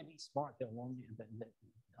appear to be smart. They'll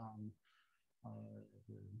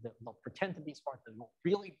pretend to be smart. They won't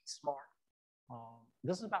really be smart.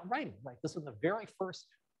 This is about writing, right? This is the very first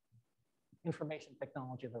information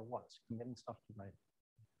technology there was, committing stuff to writing.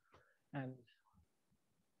 And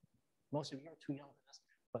most of you are too young for this,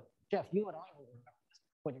 but Jeff, you and I will remember this.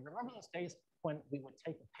 When you remember those days when we would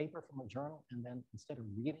take a paper from a journal and then instead of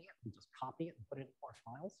reading it, we just copy it and put it into our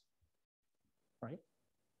files, right?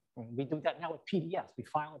 And we do that now with PDFs. We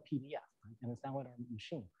file a PDF, right? And it's now in our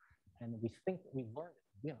machine. And we think that we've learned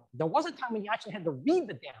it. You know, there was a time when you actually had to read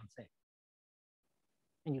the damn thing.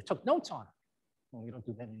 And you took notes on it. Well, we don't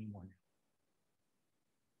do that anymore now.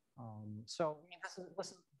 So I mean,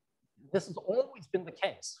 this has always been the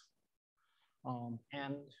case.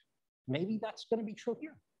 And maybe that's going to be true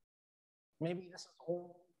here. Maybe this is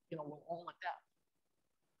all, you know, we'll all adapt.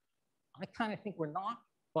 I kind of think we're not,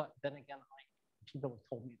 but then again, people have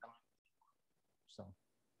told me that I'm, so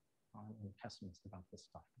I'm a pessimist about this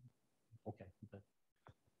stuff. Okay, but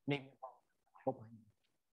maybe I'm wrong. I hope I'm not.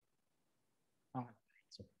 I don't have an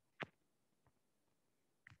answer.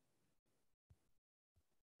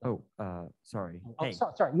 Sorry. Oh, Hey,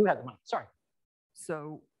 sorry, you had the mic. Sorry.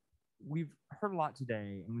 so we've heard a lot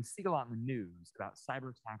today, and we see a lot in the news about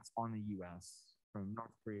cyber attacks on the U.S. from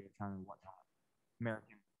North Korea, China, and whatnot,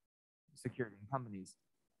 American security and companies.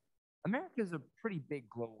 America is a pretty big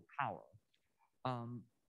global power,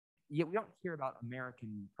 yet we don't hear about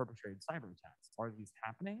American perpetrated cyber attacks. Are these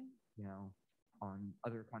happening, you know, on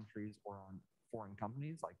other countries or on foreign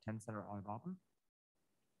companies like Tencent or Alibaba?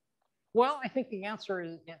 Well, I think the answer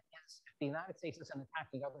is if the United States isn't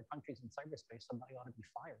attacking other countries in cyberspace, somebody ought to be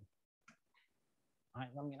fired. I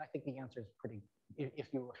mean, I think the answer is pretty, if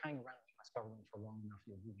you hang around the US government for long enough,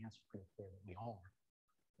 the answer is pretty clear that we are.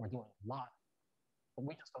 We're doing a lot, but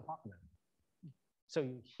we just don't talk about it. So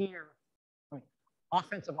you hear, I mean,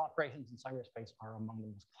 offensive operations in cyberspace are among the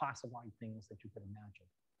most classified things that you could imagine.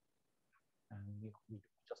 And we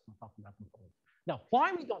just don't talk about them publicly. Now, why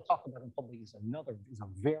we don't talk about them publicly is a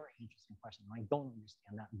very interesting question. I don't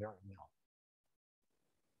understand that very well.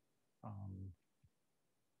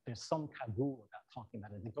 There's some taboo about talking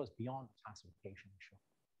about it that goes beyond the classification issue.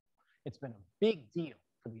 It's been a big deal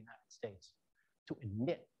for the United States to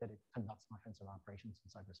admit that it conducts offensive operations in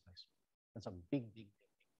cyberspace. That's a big, big, big,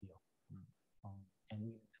 big deal. And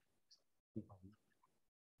even people are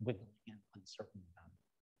wiggling and uncertain about it.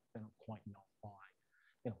 They don't quite know why.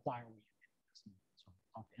 You know, why are we admitting this? And so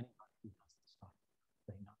talk to anybody who does this stuff.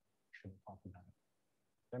 They shouldn't talk about it.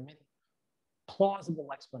 There are many plausible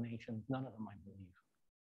explanations. None of them I believe.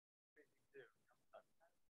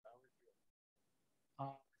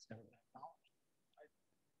 It's never been acknowledged.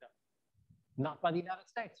 Not by the United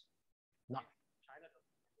States. Not. China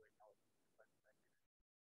doesn't really acknowledge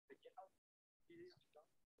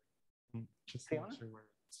it. Just to make sure we're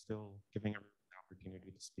still giving everyone the opportunity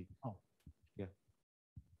to speak. Oh. Yeah.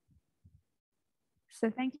 So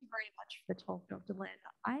thank you very much for the talk, Dr. Lin.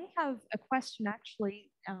 I have a question actually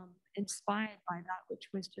inspired by that which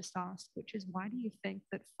was just asked, which is why do you think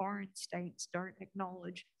that foreign states don't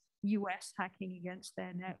acknowledge US hacking against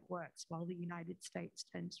their networks while the United States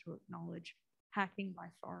tends to acknowledge hacking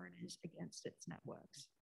by foreigners against its networks?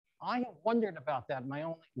 I have wondered about that. My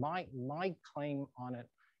claim on it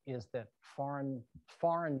is that foreign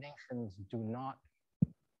nations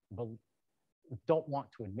don't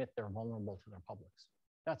want to admit they're vulnerable to their publics.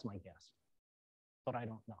 That's my guess, but I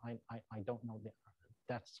don't know. I don't know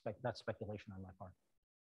that's speculation on my part.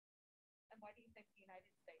 And why do you think the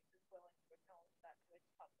United States is willing to acknowledge that to its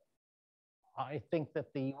public? I think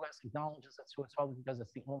that the U.S. acknowledges it to its public because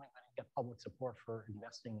it's the only way to get public support for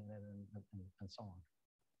investing in it and so on.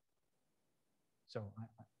 So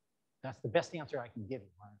that's the best answer I can give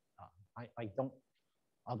you. I don't,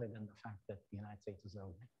 other than the fact that the United States is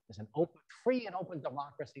an open, free and open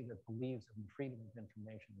democracy that believes in freedom of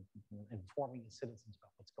information and informing its citizens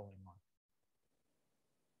about what's going on.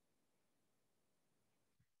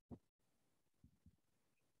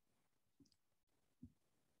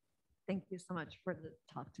 Thank you so much for the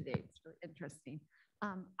talk today. It's really interesting.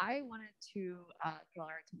 I wanted to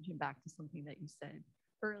draw our attention back to something that you said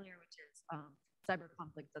earlier, which is cyber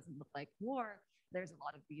conflict doesn't look like war. There's a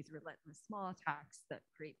lot of these relentless small attacks that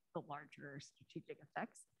create the larger strategic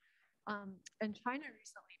effects. And China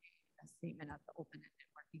recently made a statement at the Open-Ended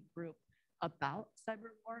Working Group about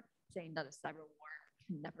cyber war, saying that a cyber war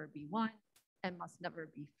can never be won and must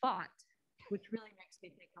never be fought, which really makes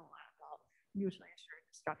me think a lot about mutually assured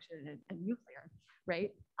destruction and nuclear,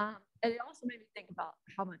 right? And it also made me think about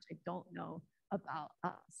how much I don't know about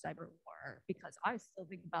cyber war, because I still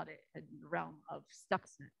think about it in the realm of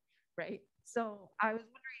Stuxnet, right? So I was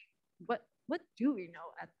wondering, what do we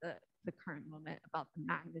know at the current moment about the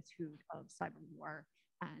magnitude of cyber war,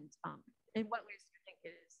 and in what ways do you think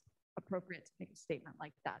it is appropriate to make a statement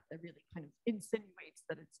like that that really kind of insinuates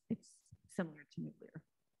that it's similar to nuclear?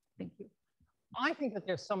 Thank you. I think that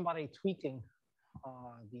there's somebody tweaking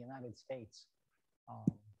the United States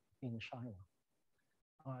in China.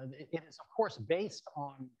 It is, of course, based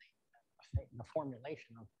on the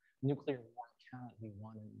formulation of nuclear war cannot be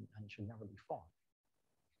won and should never be fought.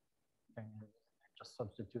 Okay, and just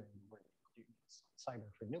substituting the word cyber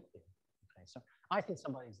for nuclear. Okay, so I think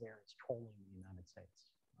somebody's there is trolling the United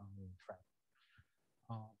States.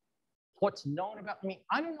 What's known about? I mean,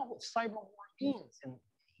 I don't know what cyber war means in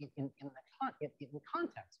the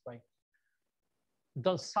context, right?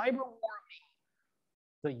 Does cyber war mean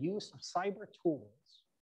the use of cyber tools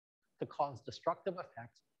to cause destructive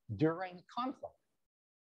effects during conflict?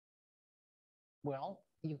 Well,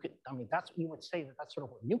 you could, I mean, you would say that that's sort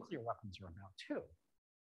of what nuclear weapons are about too.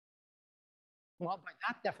 Well, by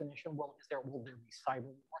that definition, will there be cyber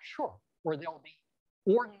war? Sure. Or there'll be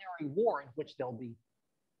ordinary war in which there'll be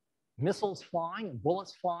missiles flying and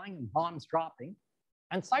bullets flying and bombs dropping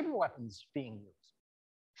and cyber weapons being used.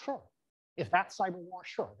 Sure. If that's cyber war,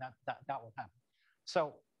 sure, that will happen.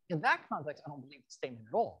 So in that context, I don't believe the statement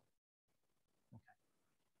at all.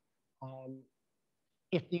 Okay.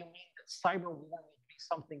 If you mean that cyber war will be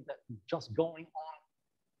something that just going on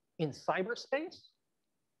in cyberspace,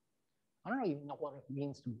 I don't even know what it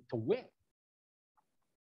means to win.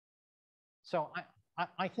 So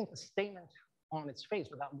I think the statement on its face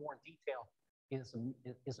without more detail is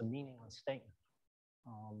a meaningless statement. I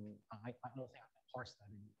don't think I can parse that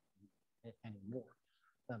anymore.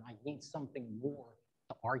 That I need something more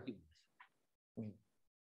to argue with. I mean,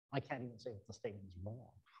 I can't even say that the statement is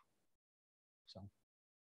wrong. So.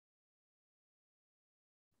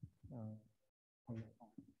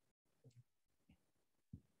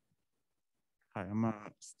 Hi, I'm a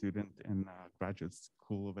student in Graduate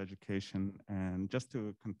School of Education, and just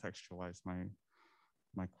to contextualize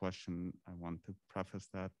my question, I want to preface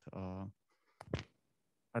that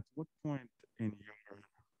at what point in your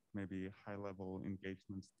maybe high-level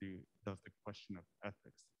engagements does the question of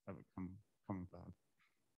ethics ever come about?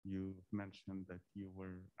 You mentioned that you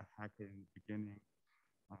were a hacker in the beginning.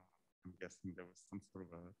 I'm guessing there was some sort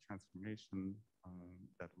of a transformation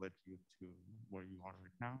that led you to where you are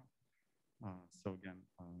right now. So again,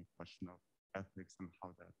 question of ethics and how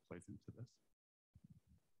that plays into this.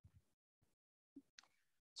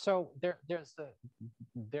 So there's a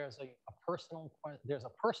personal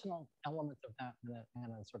element of that and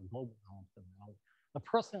a sort of global element of that. The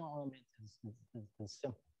personal element is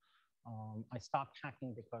simple. I stopped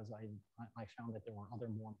hacking because I found that there were other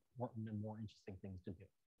more interesting things to do.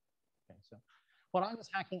 Okay, so when I was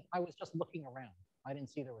hacking, I was just looking around. I didn't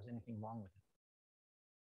see there was anything wrong with it.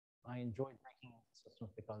 I enjoyed breaking into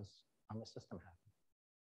systems because I'm a system hacker.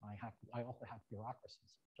 I also hack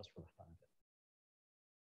bureaucracies just for the fun of it.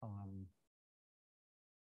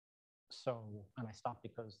 And I stopped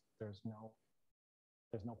because there's no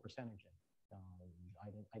percentage in it. I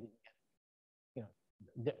didn't get, you know,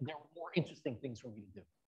 there were more interesting things for me to do.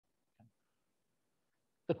 Okay.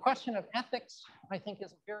 The question of ethics, I think,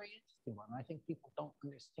 is a very interesting one. I think people don't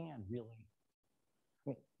understand really. I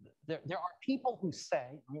mean, there are people who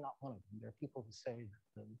say, I'm not one of them, there are people who say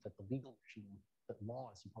that the legal regime, that law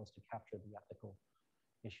is supposed to capture the ethical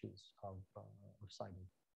issues of cyber.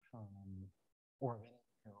 or of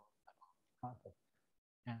any conflict.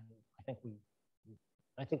 And I think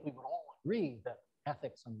we would all agree that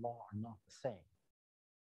ethics and law are not the same.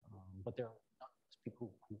 But there are not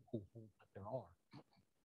people who hold that there are.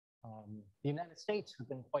 The United States has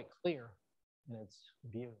been quite clear in its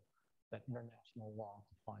view that international law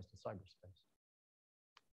applies to cyberspace.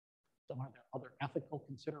 So are there other ethical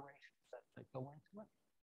considerations that go into it?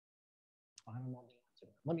 I don't know the answer to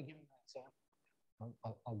that. Let me give you an example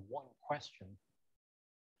of one question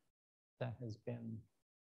that has been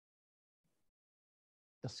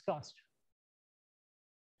discussed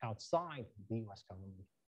outside the US government,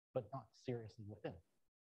 but not seriously within.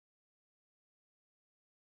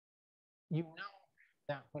 You know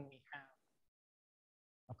that when we have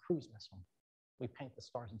a cruise missile, we paint the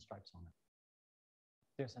stars and stripes on it.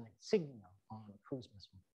 There's an insignia on a cruise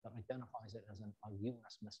missile that identifies it as a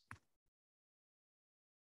US missile.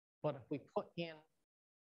 But if we put in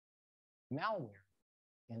malware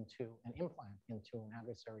into an implant into an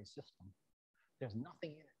adversary system, there's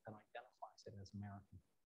nothing in it that identifies it as American.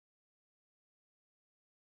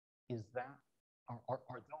 Is that, are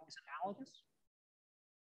those analogous?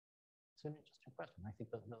 It's an interesting question. I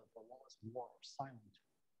think the laws of war are silent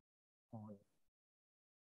on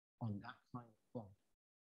that kind of point.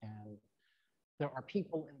 And there are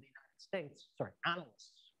people in the United States, sorry,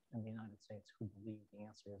 analysts in the United States who believe the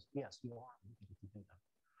answer is yes, you are able to do that.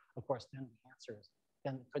 Of course, then the answer is,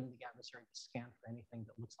 then couldn't the adversary scan for anything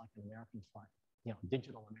that looks like an American flag,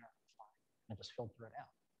 digital American flag, and just filter it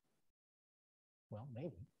out? Well,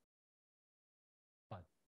 maybe. But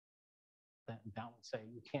that would say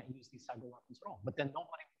you can't use these cyber weapons at all. But then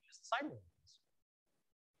nobody would use the cyber weapons.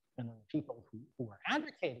 And then the people who are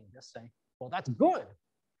advocating this say, well, that's good.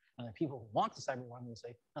 And the people who want the cyber weapons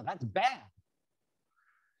say, no, that's bad.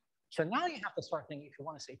 So now you have to start thinking, if you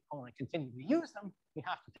want to say, oh, and continue to use them, you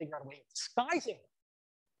have to figure out a way of disguising them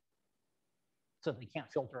so they can't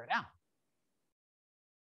filter it out.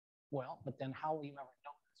 Well, but then how will you ever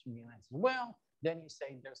know this from the United States? Well, then you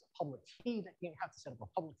say there's a public key that you have to set up a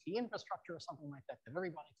public key infrastructure or something like that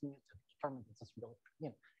everybody can use to determine that this really,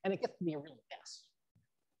 and it gets to be a real mess.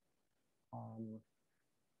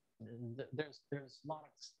 There's a lot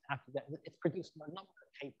of, after that, it's produced a number of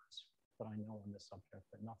papers that I know on this subject,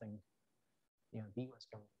 but nothing, the US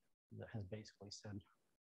government has basically said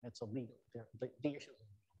it's illegal. The issues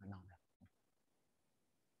are not that.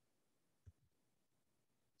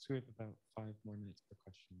 So we have about 5 more minutes for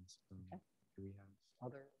questions. Okay. Do we have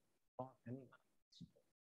other thought? Anybody?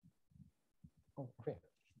 Oh, okay.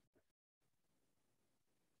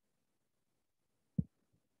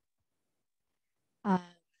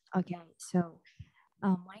 Okay, so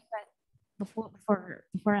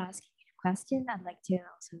before asking you the question, I'd like to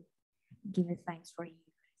also give a thanks for you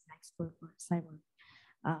as an expert for cyber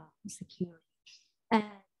security and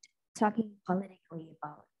talking politically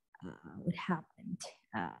about what happened,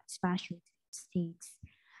 especially to the States.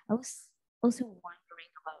 I was also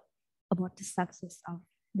wondering about the success of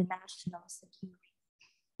the national security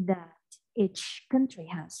that each country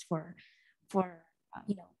has for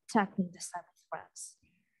tackling the cyber threats.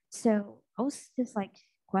 So I was just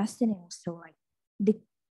questioning also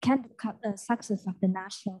can the success of the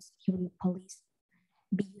national security police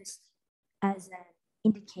be used as an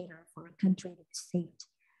indicator for a country to be saved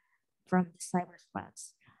from the cyber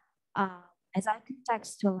threats? As I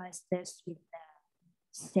contextualize this with the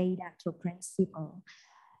state actor principle,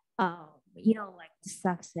 the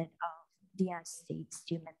success of the United States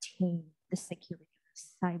to maintain the security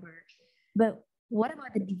of cyber. But what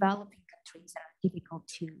about the developing countries that are difficult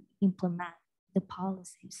to implement the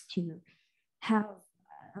policies to have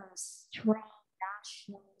a strong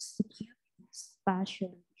national security,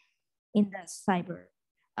 especially in the cyber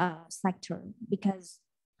sector? Because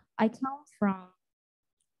I come from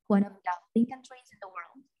one of the developing countries in the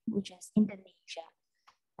world, which is Indonesia,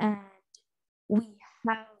 and we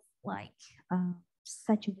have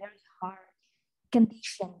such a very hard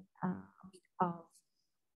condition of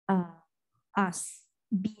us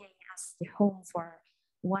being as the home for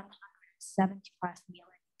 175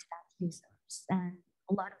 million internet users and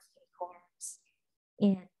a lot of unicorns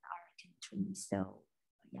in our country. So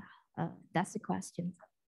yeah, that's the question.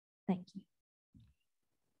 Thank you.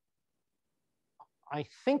 I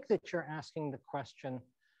think that you're asking the question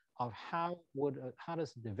of how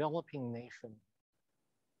does a developing nation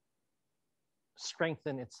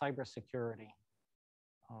strengthen its cybersecurity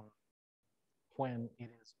when it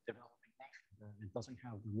is a developing nation. It doesn't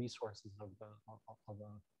have the resources of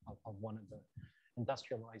one of the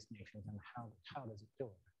industrialized nations, and how does it do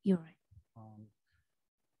it? You're right.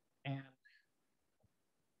 And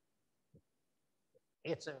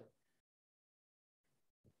it's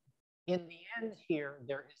in the end here,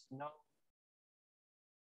 there is no,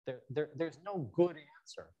 there's no good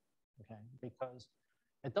answer, okay? Because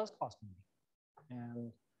it does cost money.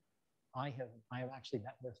 And I have actually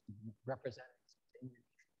met with representatives of the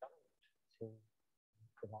Indonesian government to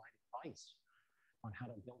provide advice on how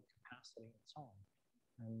to build capacity and so on.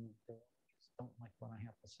 And they don't like what I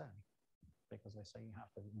have to say, because I say you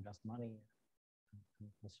have to invest money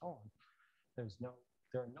and so on. There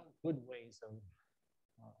are no good ways of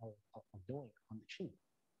doing it on the cheap,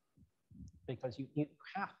 because you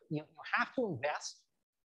have to invest,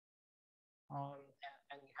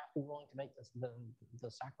 and you have to be willing to make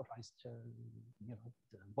the sacrifice to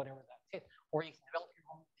whatever that takes, or you can develop your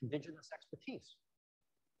own indigenous expertise.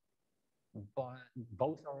 But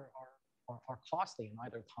both are costly in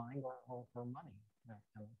either time or money, and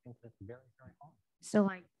I think that's very, very hard. So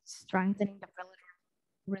like strengthening the bilateral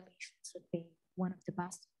relations would be one of the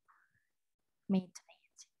best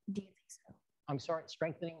maintenance. Do you think so? I'm sorry,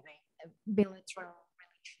 strengthening the bilateral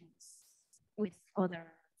relations with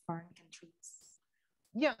other foreign countries.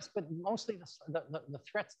 Yes, but mostly the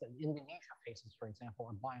threats that Indonesia faces, for example,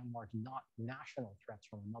 are by and large not national threats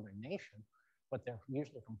from another nation, but they're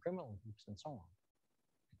usually from criminal groups and so on.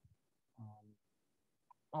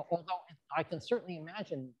 Although I can certainly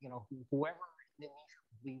imagine, whoever Indonesia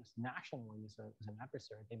believes nationally is an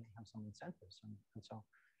adversary, they may have some incentives, and so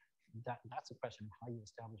that's a question of how you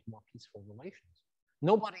establish more peaceful relations.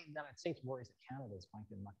 Nobody in the United States worries that Canada is going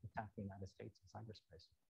to attack the United States in cyberspace.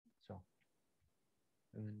 So,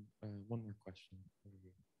 and then one more question.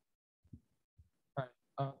 Hi,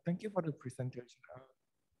 thank you for the presentation.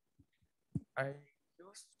 I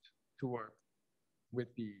used to work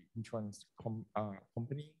with the insurance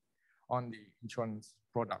company on the insurance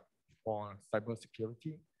product for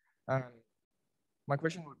cybersecurity. And my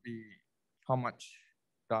question would be, how much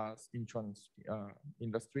does insurance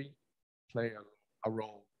industry play a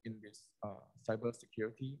role in this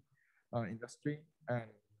cybersecurity industry? And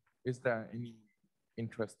is there any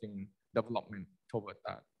interesting development toward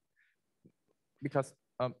that? Because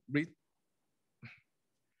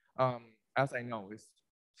as I know, it's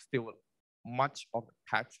still much of the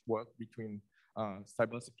patchwork between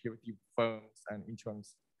cybersecurity firms and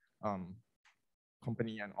insurance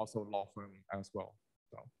company, and also law firm as well.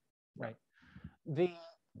 So, right.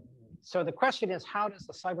 So the question is, how does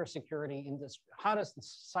the cybersecurity industry, how does the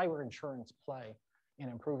cyber insurance play in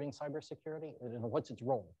improving cybersecurity? And what's its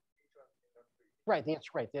role? Right, the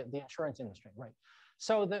insurance industry, right.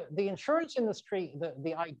 So the insurance industry,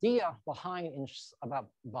 the idea behind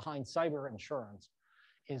cyber insurance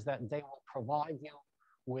is that they will provide you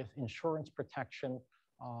with insurance protection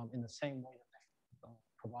in the same way that they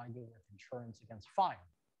provide you with insurance against fire.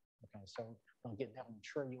 Okay, so they'll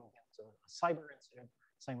insure you against a cyber incident,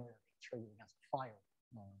 same way that they insure you against a fire,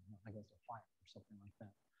 or something like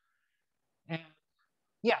that. And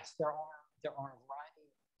yes, there are a variety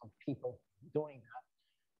of people doing that.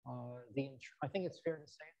 I think it's fair to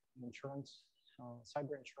say the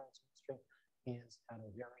cyber insurance industry is at a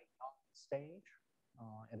very young stage.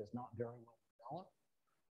 It is not very well developed,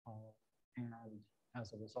 and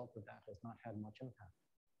as a result of that, has not had much impact.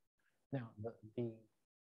 Now, the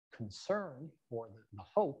concern or the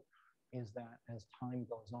hope is that as time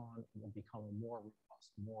goes on, it will become a more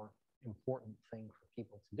robust, more important thing for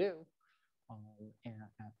people to do, and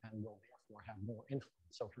will therefore have more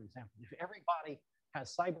influence. So, for example, if everybody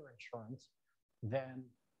has cyber insurance, then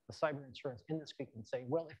the cyber insurance industry can say,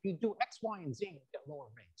 well, if you do X, Y, and Z, you get lower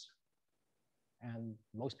rates. And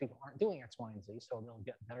most people aren't doing X, Y, and Z, so they'll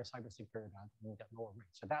get better cybersecurity and they'll get lower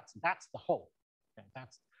rates. So that's the hope. Okay,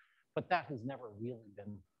 but that has never really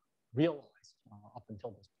been realized up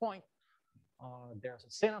until this point. There's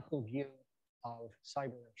a cynical view of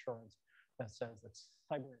cyber insurance that says that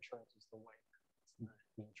cyber insurance is the way that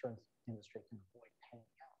the insurance industry can avoid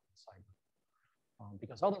paying out in cyber.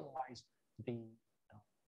 Because otherwise, the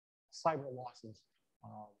cyber losses,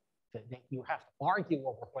 you have to argue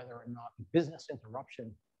over whether or not the business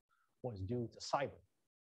interruption was due to cyber.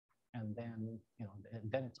 And then,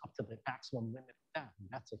 then it's up to the maximum limit of that. And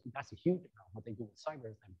that's a huge amount. What they do with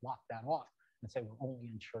cyber is they block that off and say, we'll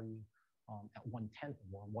only insure you at 1/10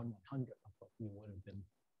 or 1/100 of what you would have been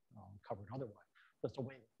covered otherwise. That's a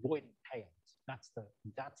way of avoiding payouts. That's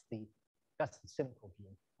the cynical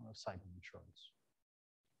view of cyber insurance.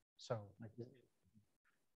 So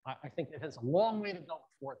I think it has a long way to go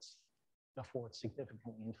before it's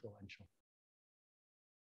significantly influential.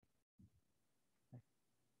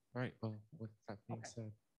 All right, well, with that being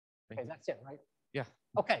said. Okay, that's it, right? Yeah.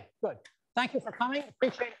 Okay, good. Thank you for coming.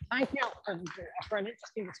 Appreciate it. Thank you for an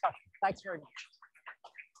interesting discussion. Thanks very much.